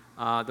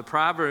 The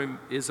proverb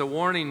is a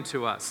warning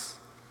to us,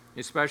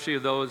 especially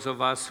those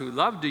of us who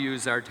love to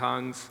use our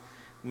tongues.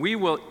 We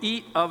will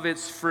eat of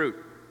its fruit,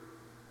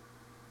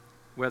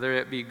 whether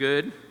it be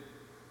good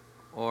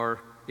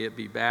or it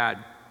be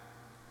bad.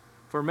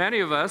 For many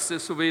of us,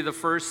 this will be the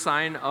first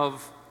sign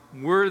of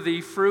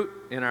worthy fruit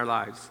in our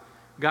lives.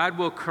 God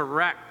will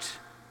correct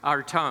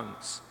our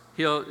tongues.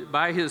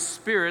 By his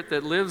Spirit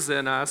that lives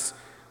in us,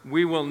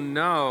 we will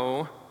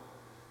know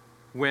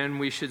when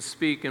we should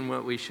speak and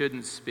what we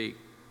shouldn't speak.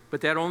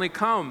 But that only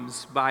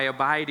comes by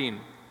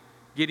abiding.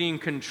 Getting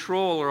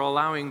control or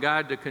allowing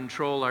God to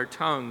control our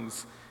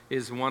tongues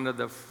is one of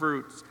the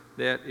fruits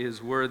that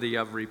is worthy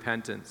of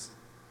repentance.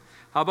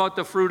 How about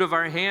the fruit of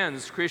our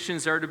hands?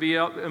 Christians are to be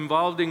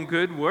involved in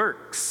good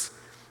works.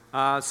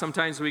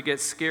 Sometimes we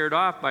get scared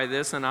off by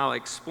this, and I'll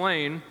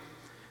explain.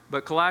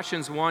 But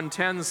Colossians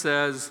 1:10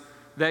 says,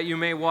 "That you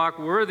may walk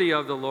worthy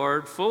of the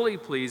Lord, fully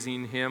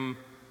pleasing him,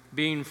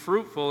 being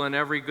fruitful in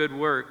every good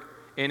work,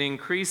 and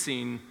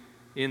increasing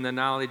in the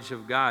knowledge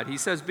of God." He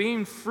says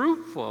being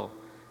fruitful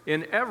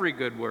in every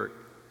good work.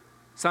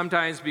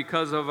 Sometimes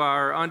because of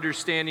our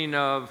understanding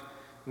of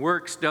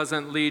works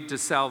doesn't lead to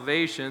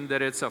salvation,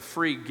 that it's a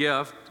free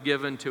gift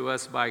given to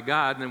us by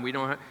God, and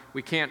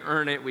we can't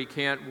earn it, we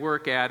can't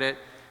work at it.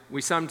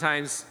 We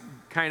sometimes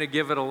kind of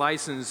give it a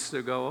license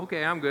to go,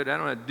 okay, I'm good, I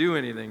don't have to do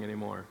anything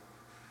anymore.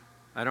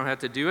 I don't have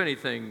to do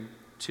anything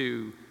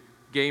to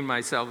gain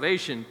my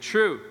salvation.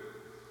 True.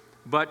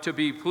 But to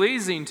be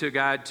pleasing to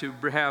God, to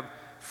have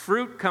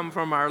fruit come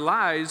from our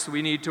lives,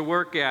 we need to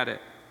work at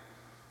it.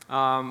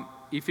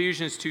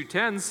 Ephesians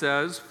 2:10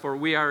 says, "For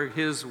we are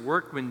his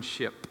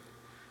workmanship,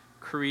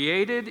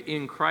 created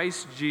in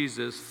Christ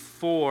Jesus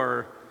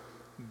for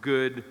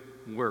good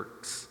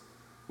works,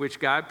 which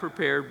God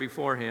prepared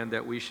beforehand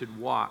that we should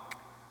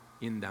walk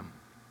in them."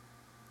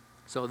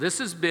 So this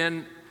has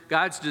been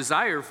God's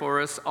desire for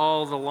us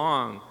all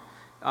along.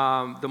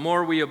 The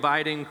more we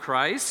abide in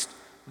Christ,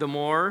 the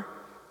more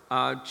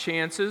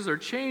chances or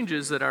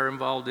changes that are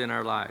involved in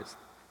our lives.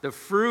 The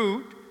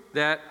fruit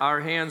that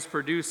our hands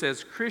produce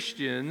as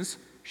Christians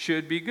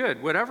should be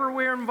good. Whatever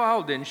we're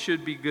involved in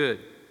should be good,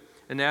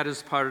 and that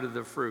is part of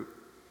the fruit.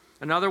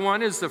 Another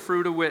one is the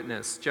fruit of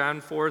witness. John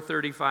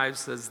 4:35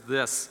 says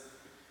this,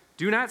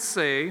 "Do not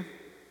say,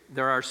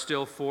 'There are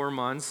still 4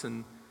 months,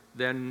 and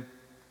then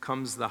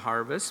comes the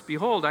harvest.'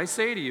 Behold, I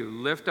say to you,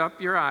 lift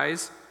up your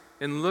eyes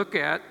and look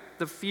at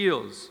the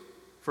fields,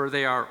 for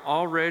they are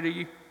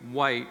already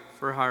white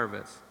for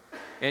harvest.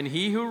 And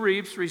he who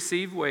reaps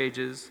receives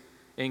wages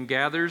and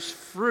gathers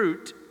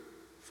fruit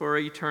for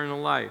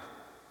eternal life,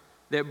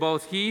 that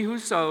both he who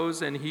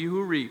sows and he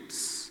who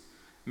reaps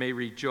may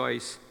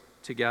rejoice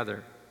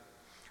together."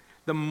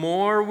 The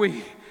more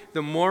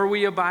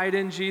we abide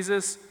in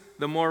Jesus,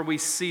 the more we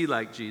see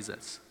like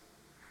Jesus.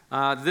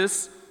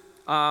 This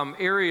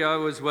area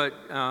was what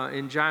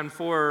in John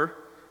 4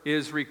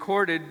 is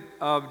recorded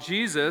of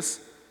Jesus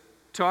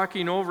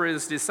talking over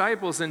his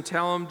disciples and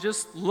tell them,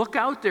 just look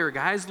out there,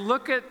 guys.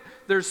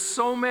 There's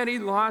so many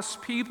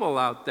lost people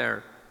out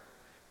there.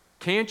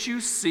 Can't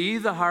you see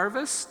the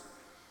harvest?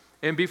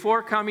 And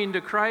before coming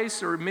to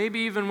Christ, or maybe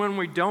even when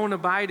we don't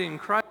abide in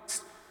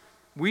Christ,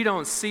 we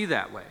don't see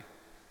that way.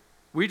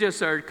 We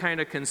just are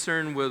kind of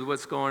concerned with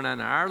what's going on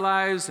in our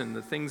lives and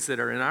the things that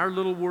are in our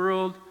little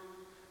world.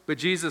 But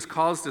Jesus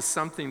calls us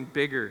something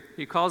bigger.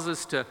 He calls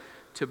us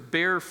to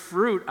bear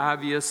fruit,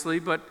 obviously,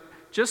 but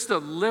just to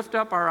lift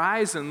up our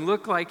eyes and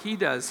look like he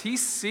does. He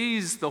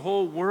sees the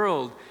whole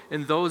world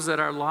and those that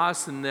are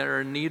lost and that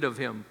are in need of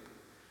him.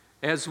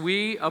 As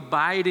we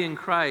abide in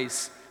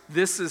Christ,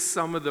 this is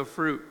some of the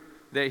fruit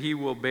that he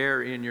will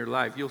bear in your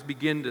life. You'll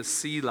begin to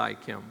see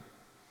like him.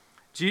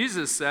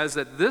 Jesus says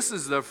that this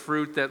is the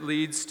fruit that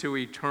leads to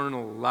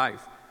eternal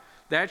life.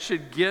 That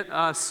should get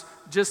us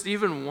just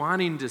even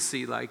wanting to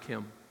see like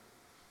him,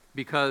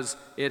 because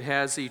it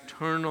has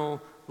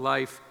eternal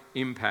life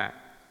impact.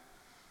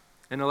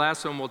 And the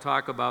last one we'll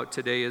talk about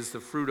today is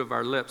the fruit of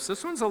our lips.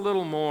 This one's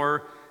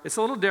it's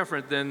a little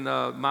different than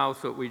the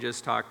mouth that we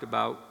just talked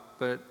about,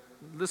 but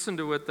listen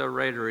to what the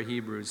writer of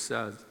Hebrews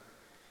says.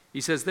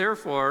 He says,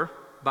 therefore,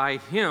 by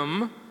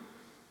him,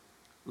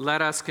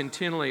 let us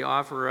continually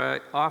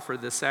offer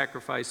the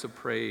sacrifice of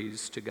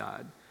praise to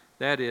God.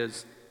 That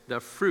is the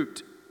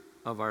fruit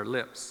of our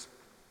lips.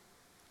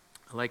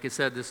 Like I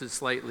said, this is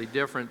slightly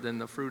different than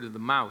the fruit of the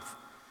mouth.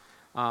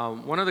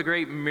 One of the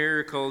great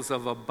miracles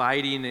of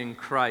abiding in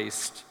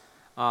Christ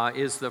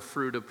is the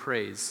fruit of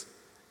praise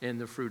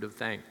and the fruit of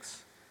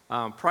thanks.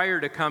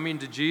 Prior to coming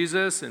to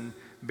Jesus and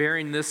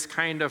bearing this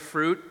kind of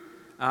fruit,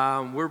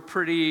 we're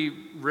pretty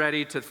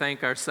ready to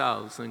thank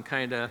ourselves and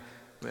kind of,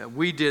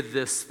 we did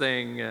this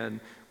thing and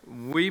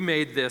we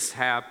made this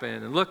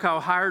happen, and look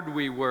how hard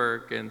we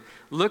work, and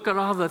look at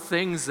all the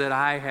things that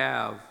I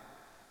have.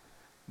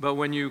 But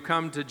when you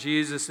come to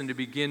Jesus and to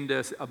begin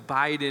to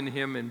abide in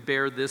him and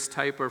bear this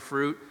type of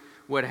fruit,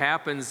 what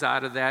happens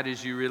out of that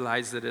is you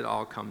realize that it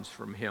all comes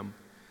from him,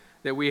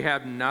 that we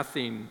have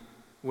nothing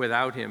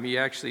without him. He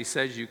actually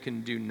says you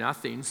can do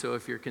nothing. So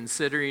if you're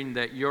considering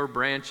that your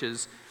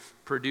branches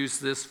produce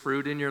this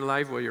fruit in your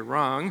life, well, you're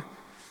wrong.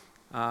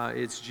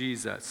 It's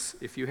Jesus.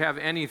 If you have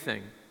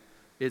anything,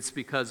 it's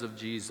because of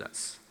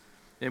Jesus.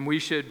 And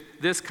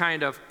this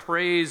kind of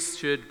praise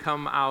should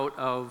come out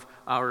of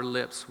our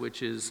lips,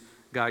 which is,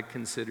 God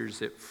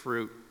considers it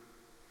fruit.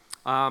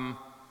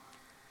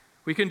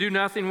 We can do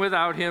nothing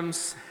without him,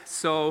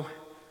 so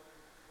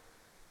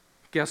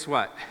guess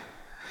what?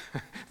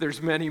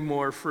 There's many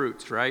more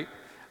fruits, right?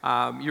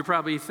 You're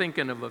probably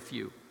thinking of a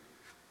few.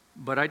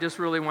 But I just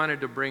really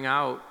wanted to bring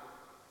out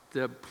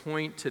the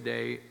point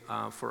today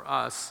for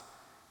us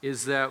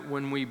is that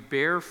when we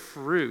bear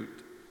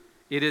fruit,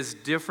 it is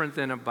different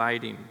than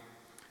abiding.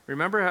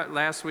 Remember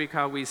last week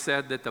how we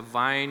said that the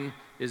vine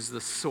is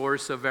the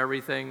source of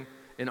everything?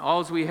 And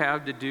all we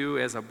have to do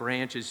as a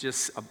branch is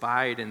just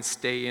abide and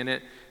stay in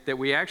it, that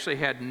we actually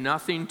had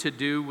nothing to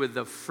do with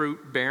the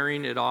fruit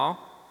bearing at all.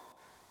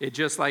 It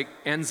just like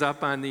ends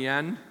up on the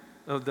end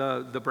of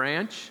the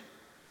branch.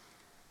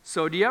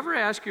 So do you ever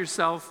ask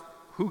yourself,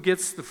 who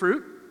gets the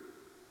fruit?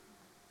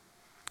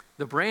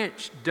 The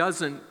branch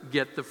doesn't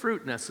get the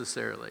fruit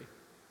necessarily.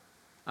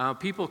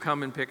 People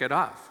come and pick it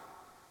off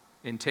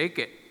and take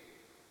it.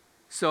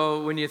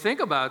 So when you think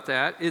about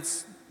that,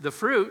 it's the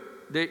fruit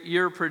that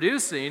you're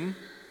producing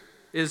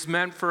is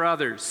meant for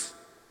others.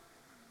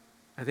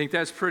 I think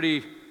that's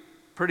pretty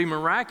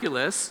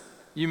miraculous.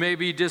 You may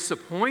be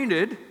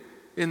disappointed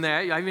in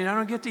that. I mean, I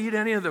don't get to eat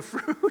any of the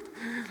fruit.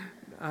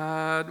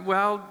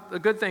 Well, the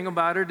good thing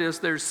about it is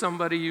there's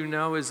somebody you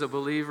know is a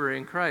believer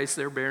in Christ.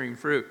 They're bearing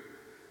fruit,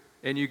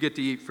 and you get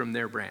to eat from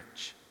their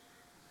branch.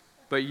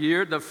 But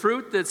the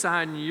fruit that's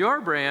on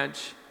your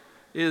branch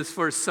is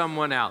for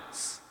someone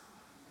else.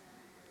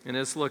 And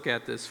let's look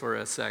at this for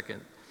a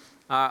second.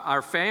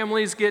 Our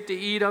families get to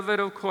eat of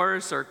it, of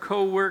course. Our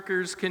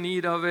co-workers can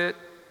eat of it.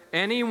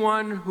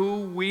 Anyone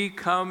who we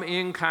come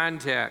in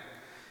contact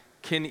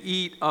can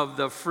eat of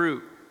the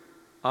fruit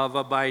of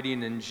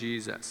abiding in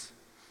Jesus.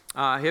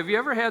 Have you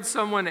ever had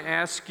someone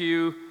ask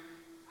you,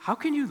 how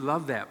can you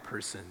love that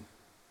person?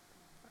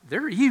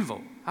 They're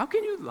evil. How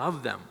can you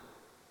love them?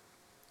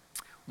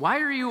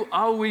 Why are you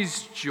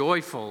always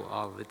joyful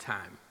all the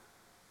time?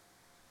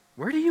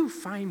 Where do you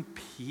find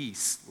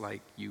peace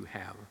like you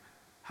have?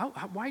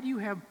 Why do you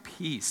have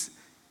peace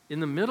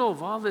in the middle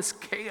of all this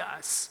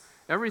chaos?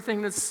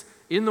 Everything that's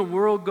in the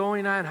world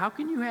going on, how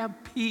can you have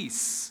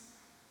peace?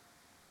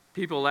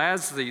 People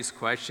ask these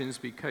questions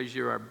because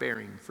you are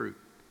bearing fruit.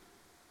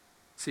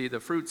 See, the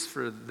fruit's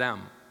for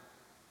them.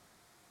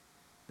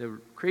 The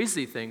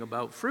crazy thing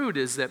about fruit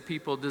is that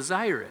people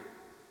desire it.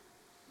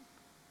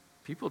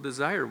 People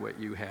desire what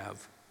you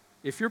have.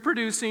 If you're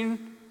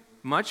producing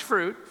much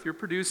fruit, if you're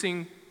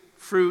producing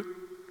fruit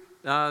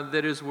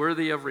that is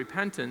worthy of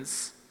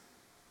repentance,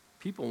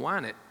 People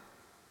want it.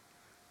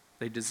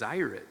 They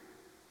desire it.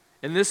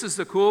 And this is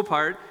the cool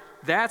part.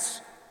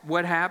 That's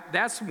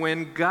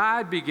when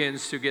God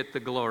begins to get the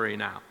glory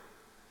now.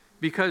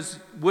 Because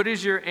what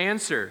is your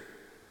answer?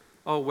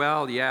 Oh,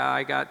 well, yeah,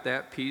 I got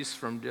that piece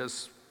from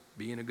just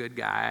being a good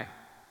guy.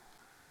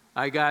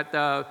 I got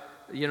I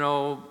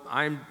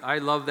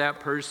love that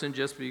person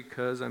just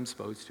because I'm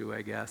supposed to,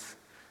 I guess.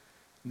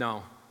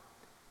 No.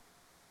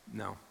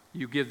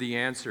 You give the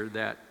answer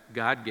that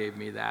God gave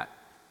me that.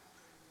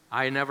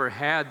 I never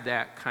had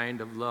that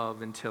kind of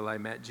love until I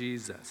met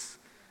Jesus.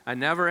 I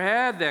never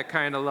had that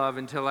kind of love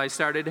until I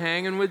started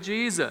hanging with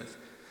Jesus.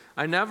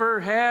 I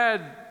never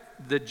had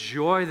the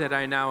joy that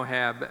I now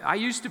have. I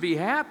used to be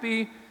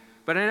happy,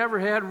 but I never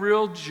had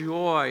real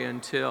joy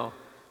until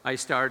I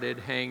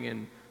started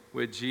hanging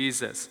with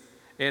Jesus.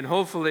 And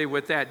hopefully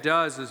what that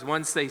does is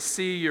once they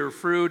see your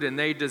fruit and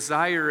they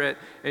desire it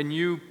and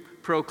you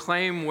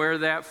proclaim where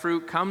that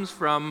fruit comes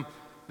from,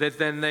 that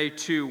then they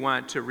too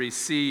want to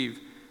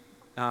receive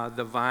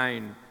the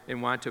vine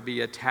and want to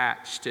be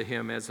attached to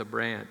him as a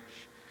branch.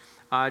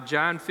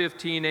 John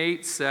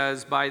 15:8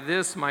 says, "By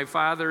this my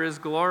Father is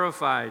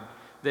glorified,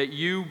 that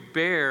you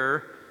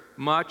bear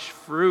much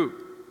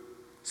fruit."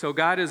 So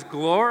God is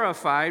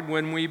glorified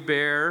when we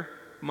bear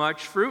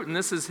much fruit, and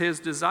this is his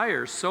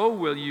desire. So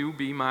will you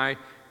be my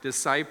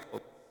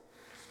disciple.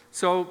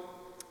 So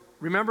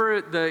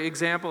remember the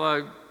example,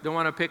 I don't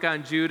want to pick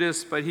on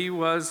Judas, but he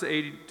was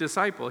a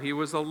disciple. He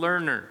was a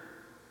learner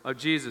of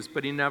Jesus,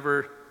 but he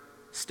never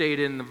stayed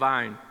in the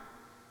vine.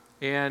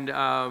 And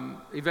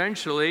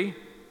eventually,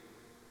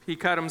 he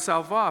cut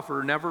himself off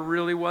or never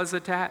really was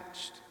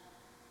attached.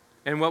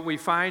 And what we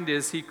find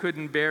is he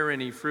couldn't bear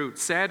any fruit.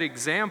 Sad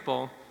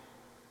example,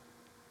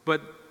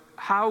 but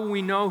how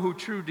we know who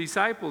true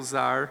disciples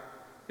are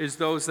is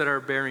those that are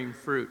bearing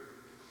fruit.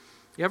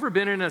 You ever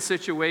been in a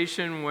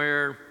situation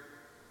where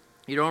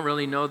you don't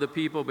really know the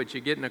people, but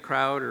you get in a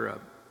crowd or an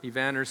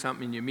event or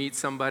something and you meet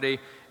somebody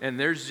and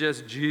there's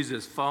just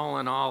Jesus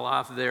falling all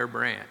off their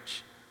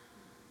branch?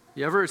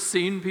 You ever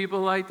seen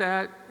people like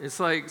that? It's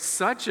like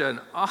such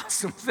an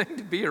awesome thing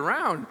to be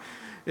around.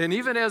 And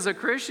even as a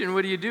Christian,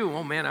 what do?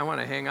 Oh man, I want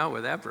to hang out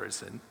with that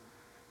person.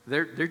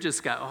 They're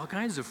just got all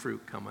kinds of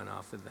fruit coming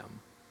off of them.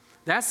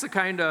 That's the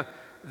kind of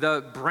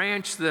the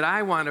branch that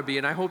I want to be,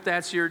 and I hope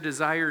that's your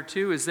desire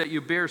too, is that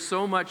you bear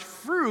so much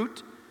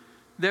fruit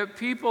that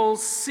people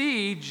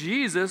see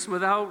Jesus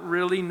without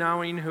really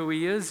knowing who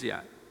he is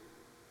yet.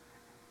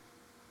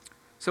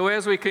 So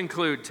as we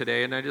conclude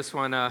today, and I just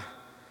want to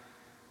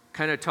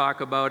kind of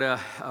talk about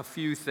a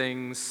few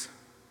things.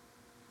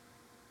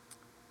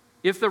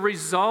 If the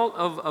result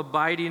of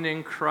abiding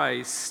in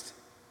Christ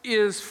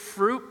is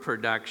fruit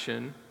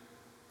production,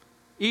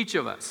 each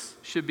of us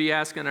should be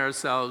asking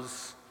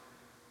ourselves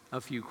a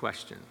few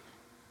questions.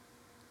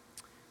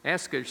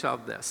 Ask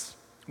yourself this: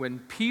 when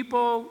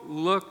people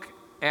look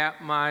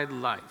at my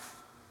life,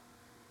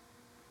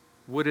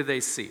 what do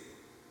they see?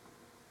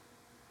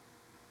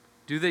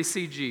 Do they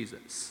see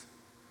Jesus?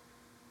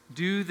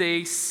 Do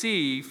they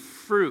see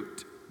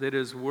fruit that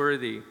is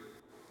worthy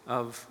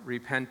of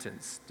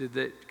repentance?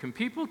 Can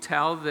people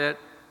tell that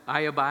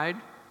I abide?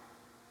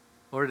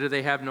 Or do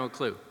they have no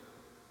clue?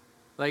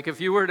 Like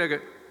if you were to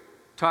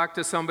talk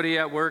to somebody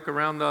at work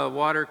around the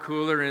water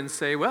cooler and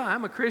say, well,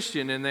 I'm a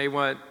Christian, and they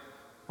went,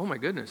 oh my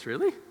goodness,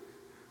 really?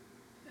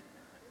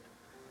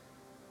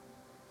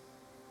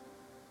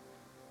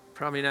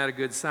 Probably not a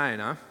good sign,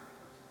 huh?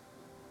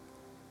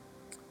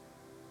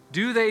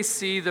 Do they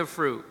see the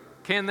fruit?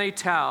 Can they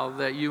tell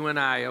that you and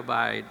I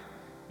abide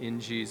in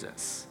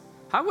Jesus?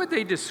 How would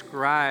they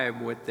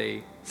describe what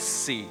they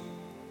see?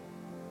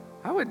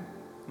 How would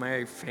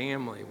my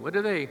family, what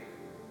do they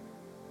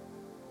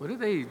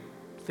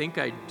think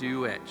I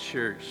do at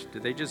church? Do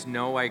they just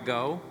know I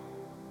go?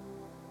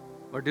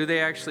 Or do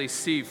they actually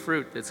see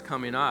fruit that's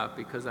coming up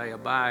because I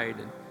abide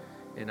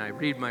and I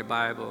read my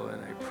Bible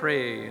and I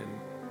pray and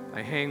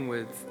I hang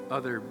with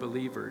other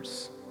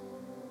believers?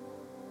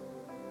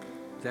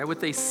 Is that what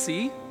they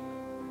see?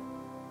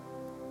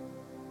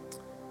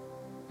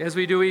 As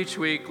we do each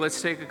week,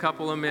 let's take a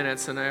couple of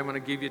minutes, and I want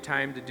to give you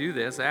time to do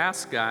this.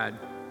 Ask God,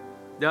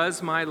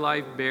 does my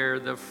life bear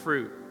the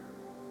fruit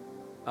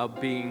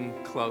of being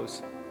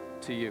close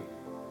to you?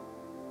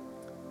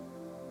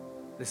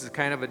 This is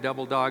kind of a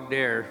double dog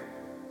dare,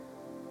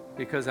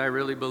 because I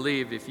really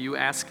believe if you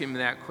ask him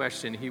that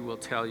question, he will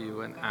tell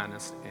you an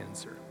honest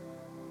answer.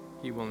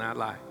 He will not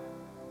lie.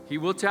 He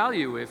will tell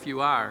you if you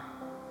are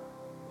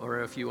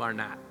or if you are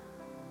not.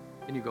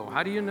 And you go,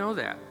 how do you know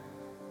that?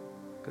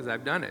 Because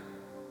I've done it.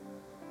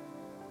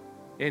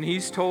 And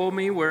he's told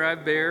me where I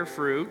bear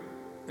fruit,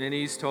 and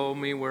he's told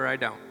me where I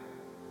don't.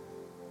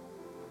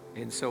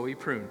 And so he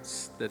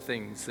prunes the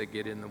things that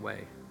get in the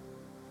way.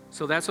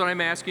 So that's what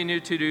I'm asking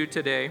you to do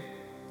today.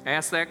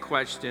 Ask that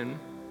question.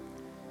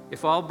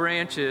 If all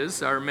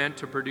branches are meant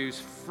to produce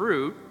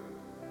fruit,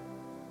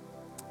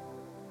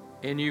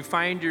 and you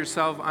find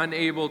yourself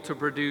unable to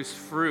produce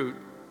fruit,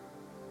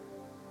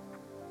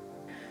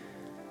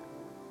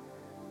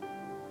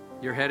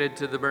 you're headed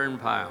to the burn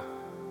pile.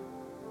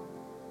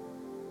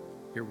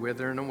 You're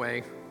withering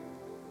away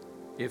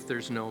if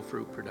there's no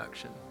fruit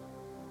production.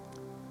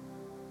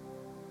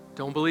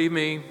 Don't believe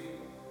me.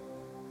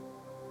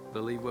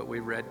 Believe what we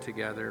read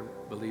together.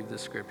 Believe the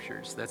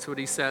scriptures. That's what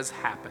he says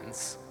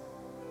happens.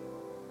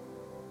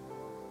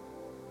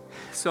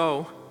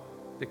 So,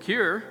 the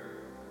cure,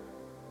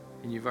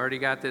 and you've already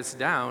got this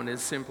down,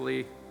 is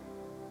simply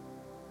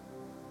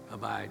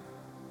abide.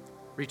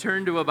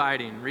 Return to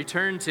abiding.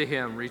 Return to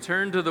him.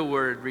 Return to the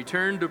word.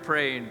 Return to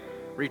praying.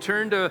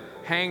 Return to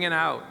hanging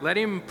out. Let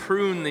him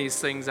prune these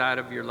things out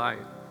of your life.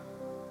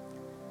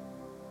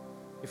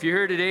 If you're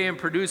here today and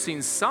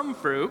producing some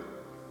fruit,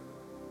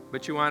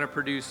 but you want to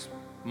produce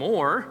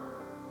more,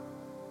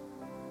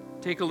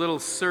 take a little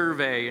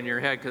survey in your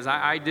head, because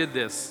I did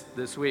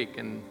this week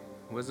and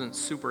wasn't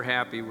super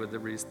happy with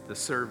the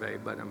survey,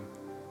 but I'm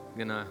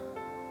going to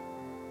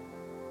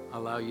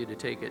allow you to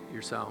take it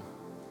yourself.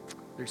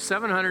 There's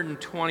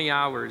 720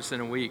 hours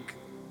in a week.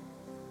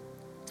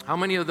 How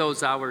many of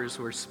those hours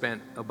were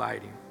spent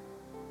abiding?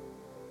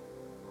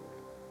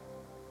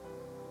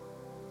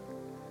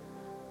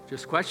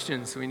 Just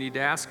questions we need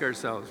to ask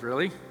ourselves,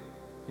 really.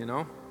 You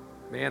know,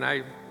 man,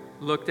 I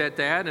looked at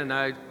that, and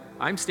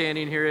I'm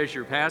standing here as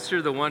your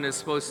pastor, the one that's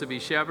supposed to be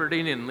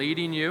shepherding and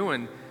leading you,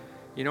 and,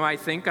 you know, I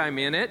think I'm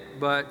in it,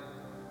 but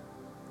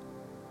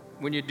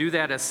when you do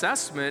that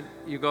assessment,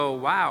 you go,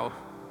 wow,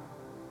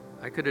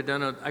 I could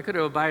have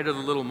abided a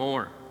little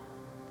more.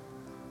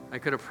 I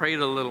could have prayed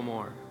a little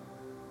more.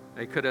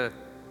 I could have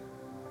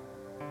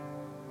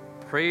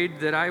prayed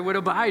that I would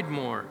abide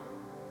more.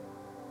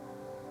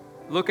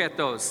 Look at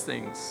those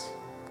things.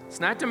 It's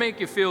not to make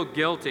you feel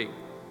guilty.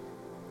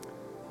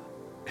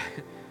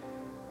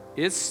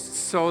 It's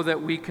so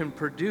that we can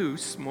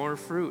produce more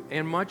fruit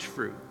and much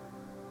fruit.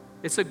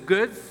 It's a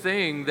good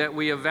thing that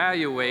we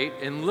evaluate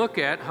and look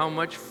at how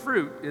much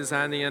fruit is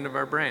on the end of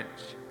our branch.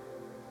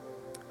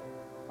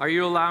 Are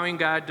you allowing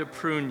God to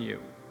prune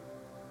you?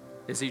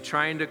 Is he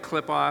trying to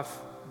clip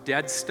off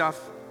dead stuff?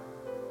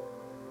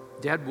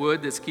 Dead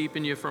wood that's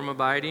keeping you from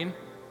abiding?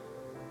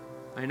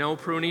 I know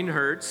pruning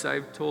hurts.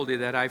 I've told you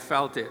that. I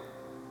felt it.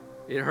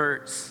 It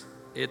hurts.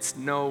 It's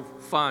no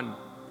fun.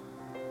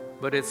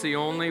 But it's the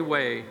only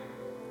way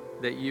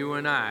that you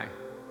and I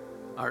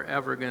are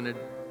ever going to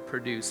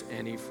produce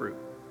any fruit.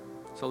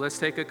 So let's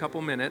take a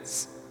couple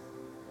minutes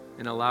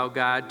and allow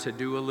God to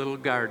do a little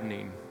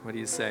gardening. What do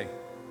you say?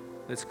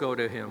 Let's go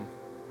to him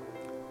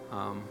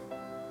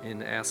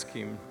and ask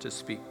him to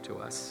speak to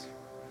us.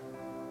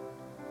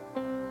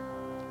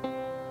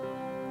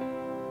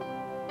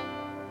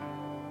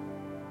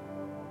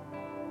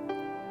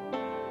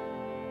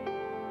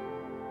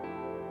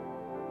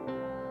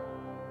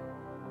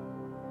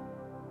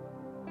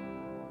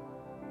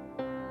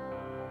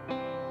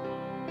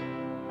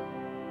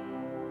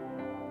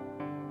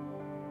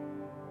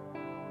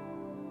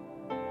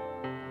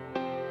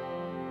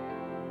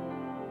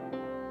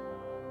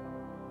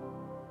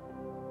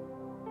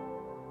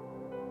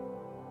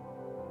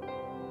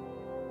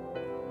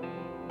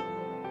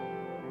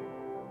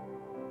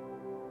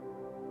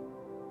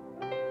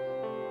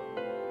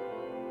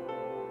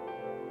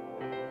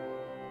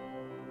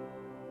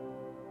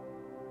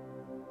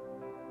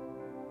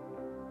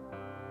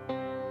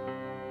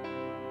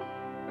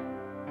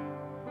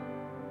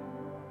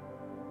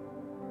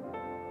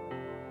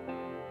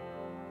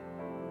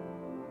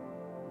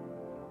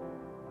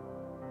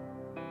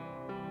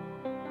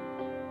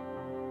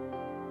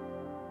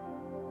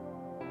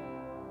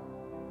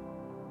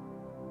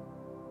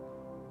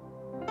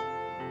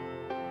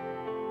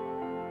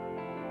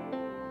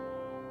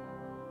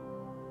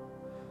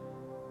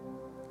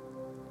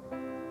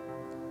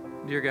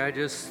 Dear God,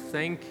 just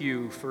thank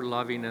you for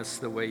loving us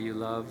the way you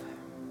love.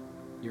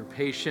 You're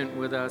patient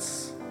with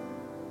us.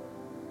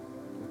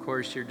 Of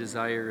course, your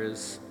desire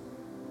is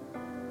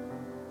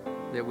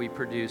that we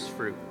produce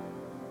fruit.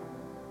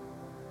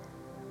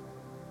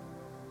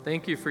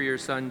 Thank you for your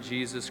Son,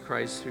 Jesus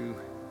Christ, who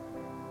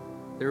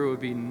there would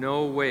be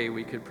no way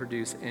we could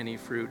produce any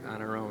fruit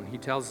on our own. He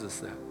tells us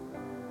that.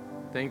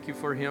 Thank you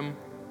for him.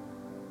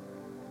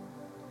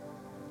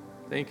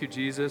 Thank you,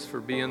 Jesus, for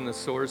being the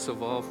source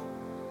of all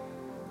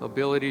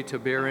ability to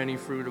bear any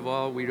fruit of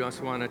all. We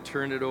just want to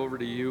turn it over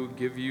to you,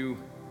 give you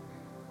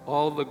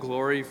all the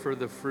glory for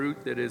the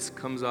fruit that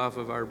comes off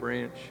of our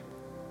branch.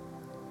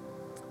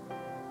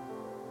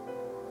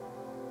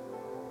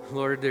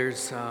 Lord,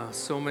 there's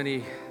so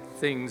many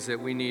things that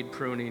we need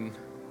pruning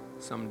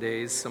some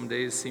days. Some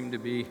days seem to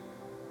be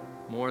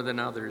more than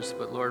others.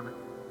 But Lord,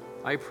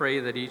 I pray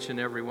that each and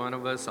every one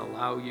of us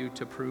allow you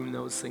to prune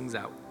those things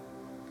out.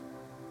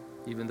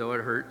 Even though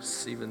it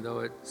hurts, even though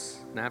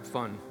it's not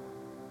fun.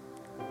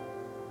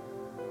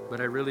 But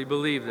I really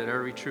believe that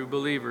every true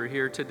believer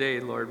here today,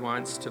 Lord,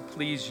 wants to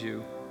please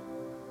you.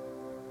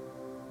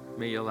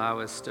 May you allow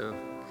us to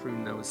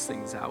prune those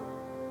things out.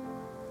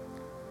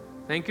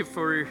 Thank you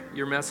for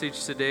your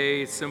message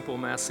today, simple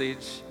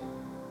message.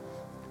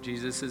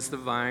 Jesus is the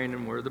vine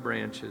and we're the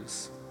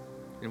branches,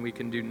 and we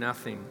can do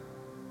nothing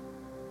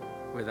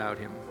without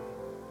him.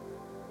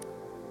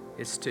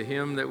 It's to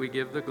him that we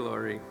give the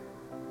glory.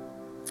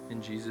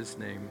 In Jesus'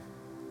 name,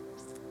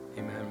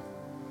 amen.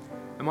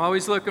 I'm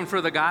always looking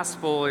for the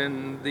gospel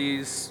in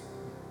these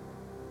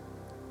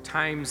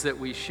times that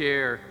we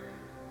share.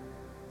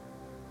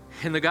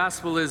 And the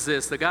gospel is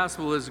this. The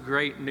gospel is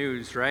great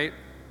news, right?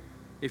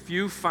 If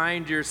you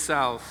find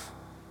yourself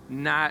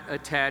not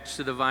attached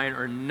to the vine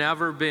or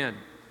never been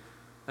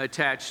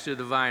attached to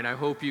the vine, I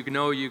hope you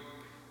know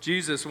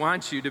Jesus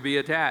wants you to be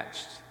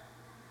attached.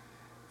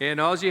 And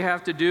all you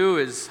have to do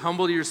is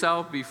humble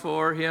yourself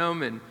before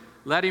him and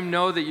let him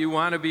know that you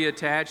want to be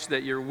attached,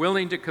 that you're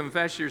willing to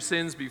confess your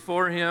sins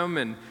before him,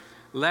 and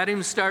let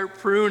him start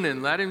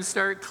pruning, let him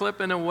start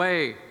clipping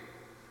away.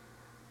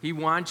 He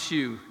wants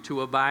you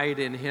to abide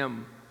in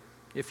him.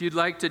 If you'd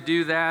like to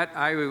do that,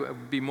 I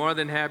would be more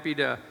than happy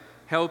to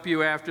help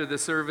you after the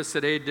service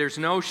today. There's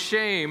no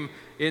shame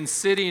in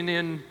sitting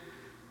in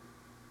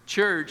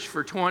church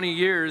for 20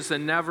 years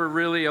and never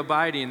really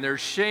abiding.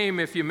 There's shame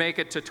if you make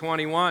it to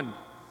 21.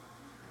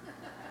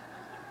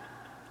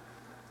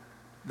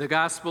 The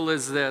gospel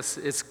is this.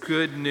 It's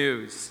good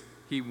news.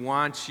 He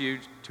wants you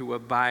to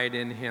abide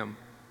in him.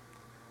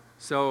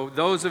 So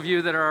those of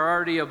you that are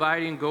already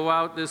abiding, go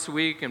out this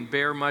week and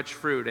bear much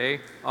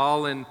fruit,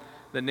 all in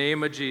the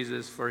name of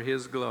Jesus for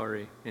his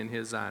glory, in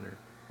his honor.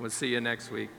 We'll see you next week.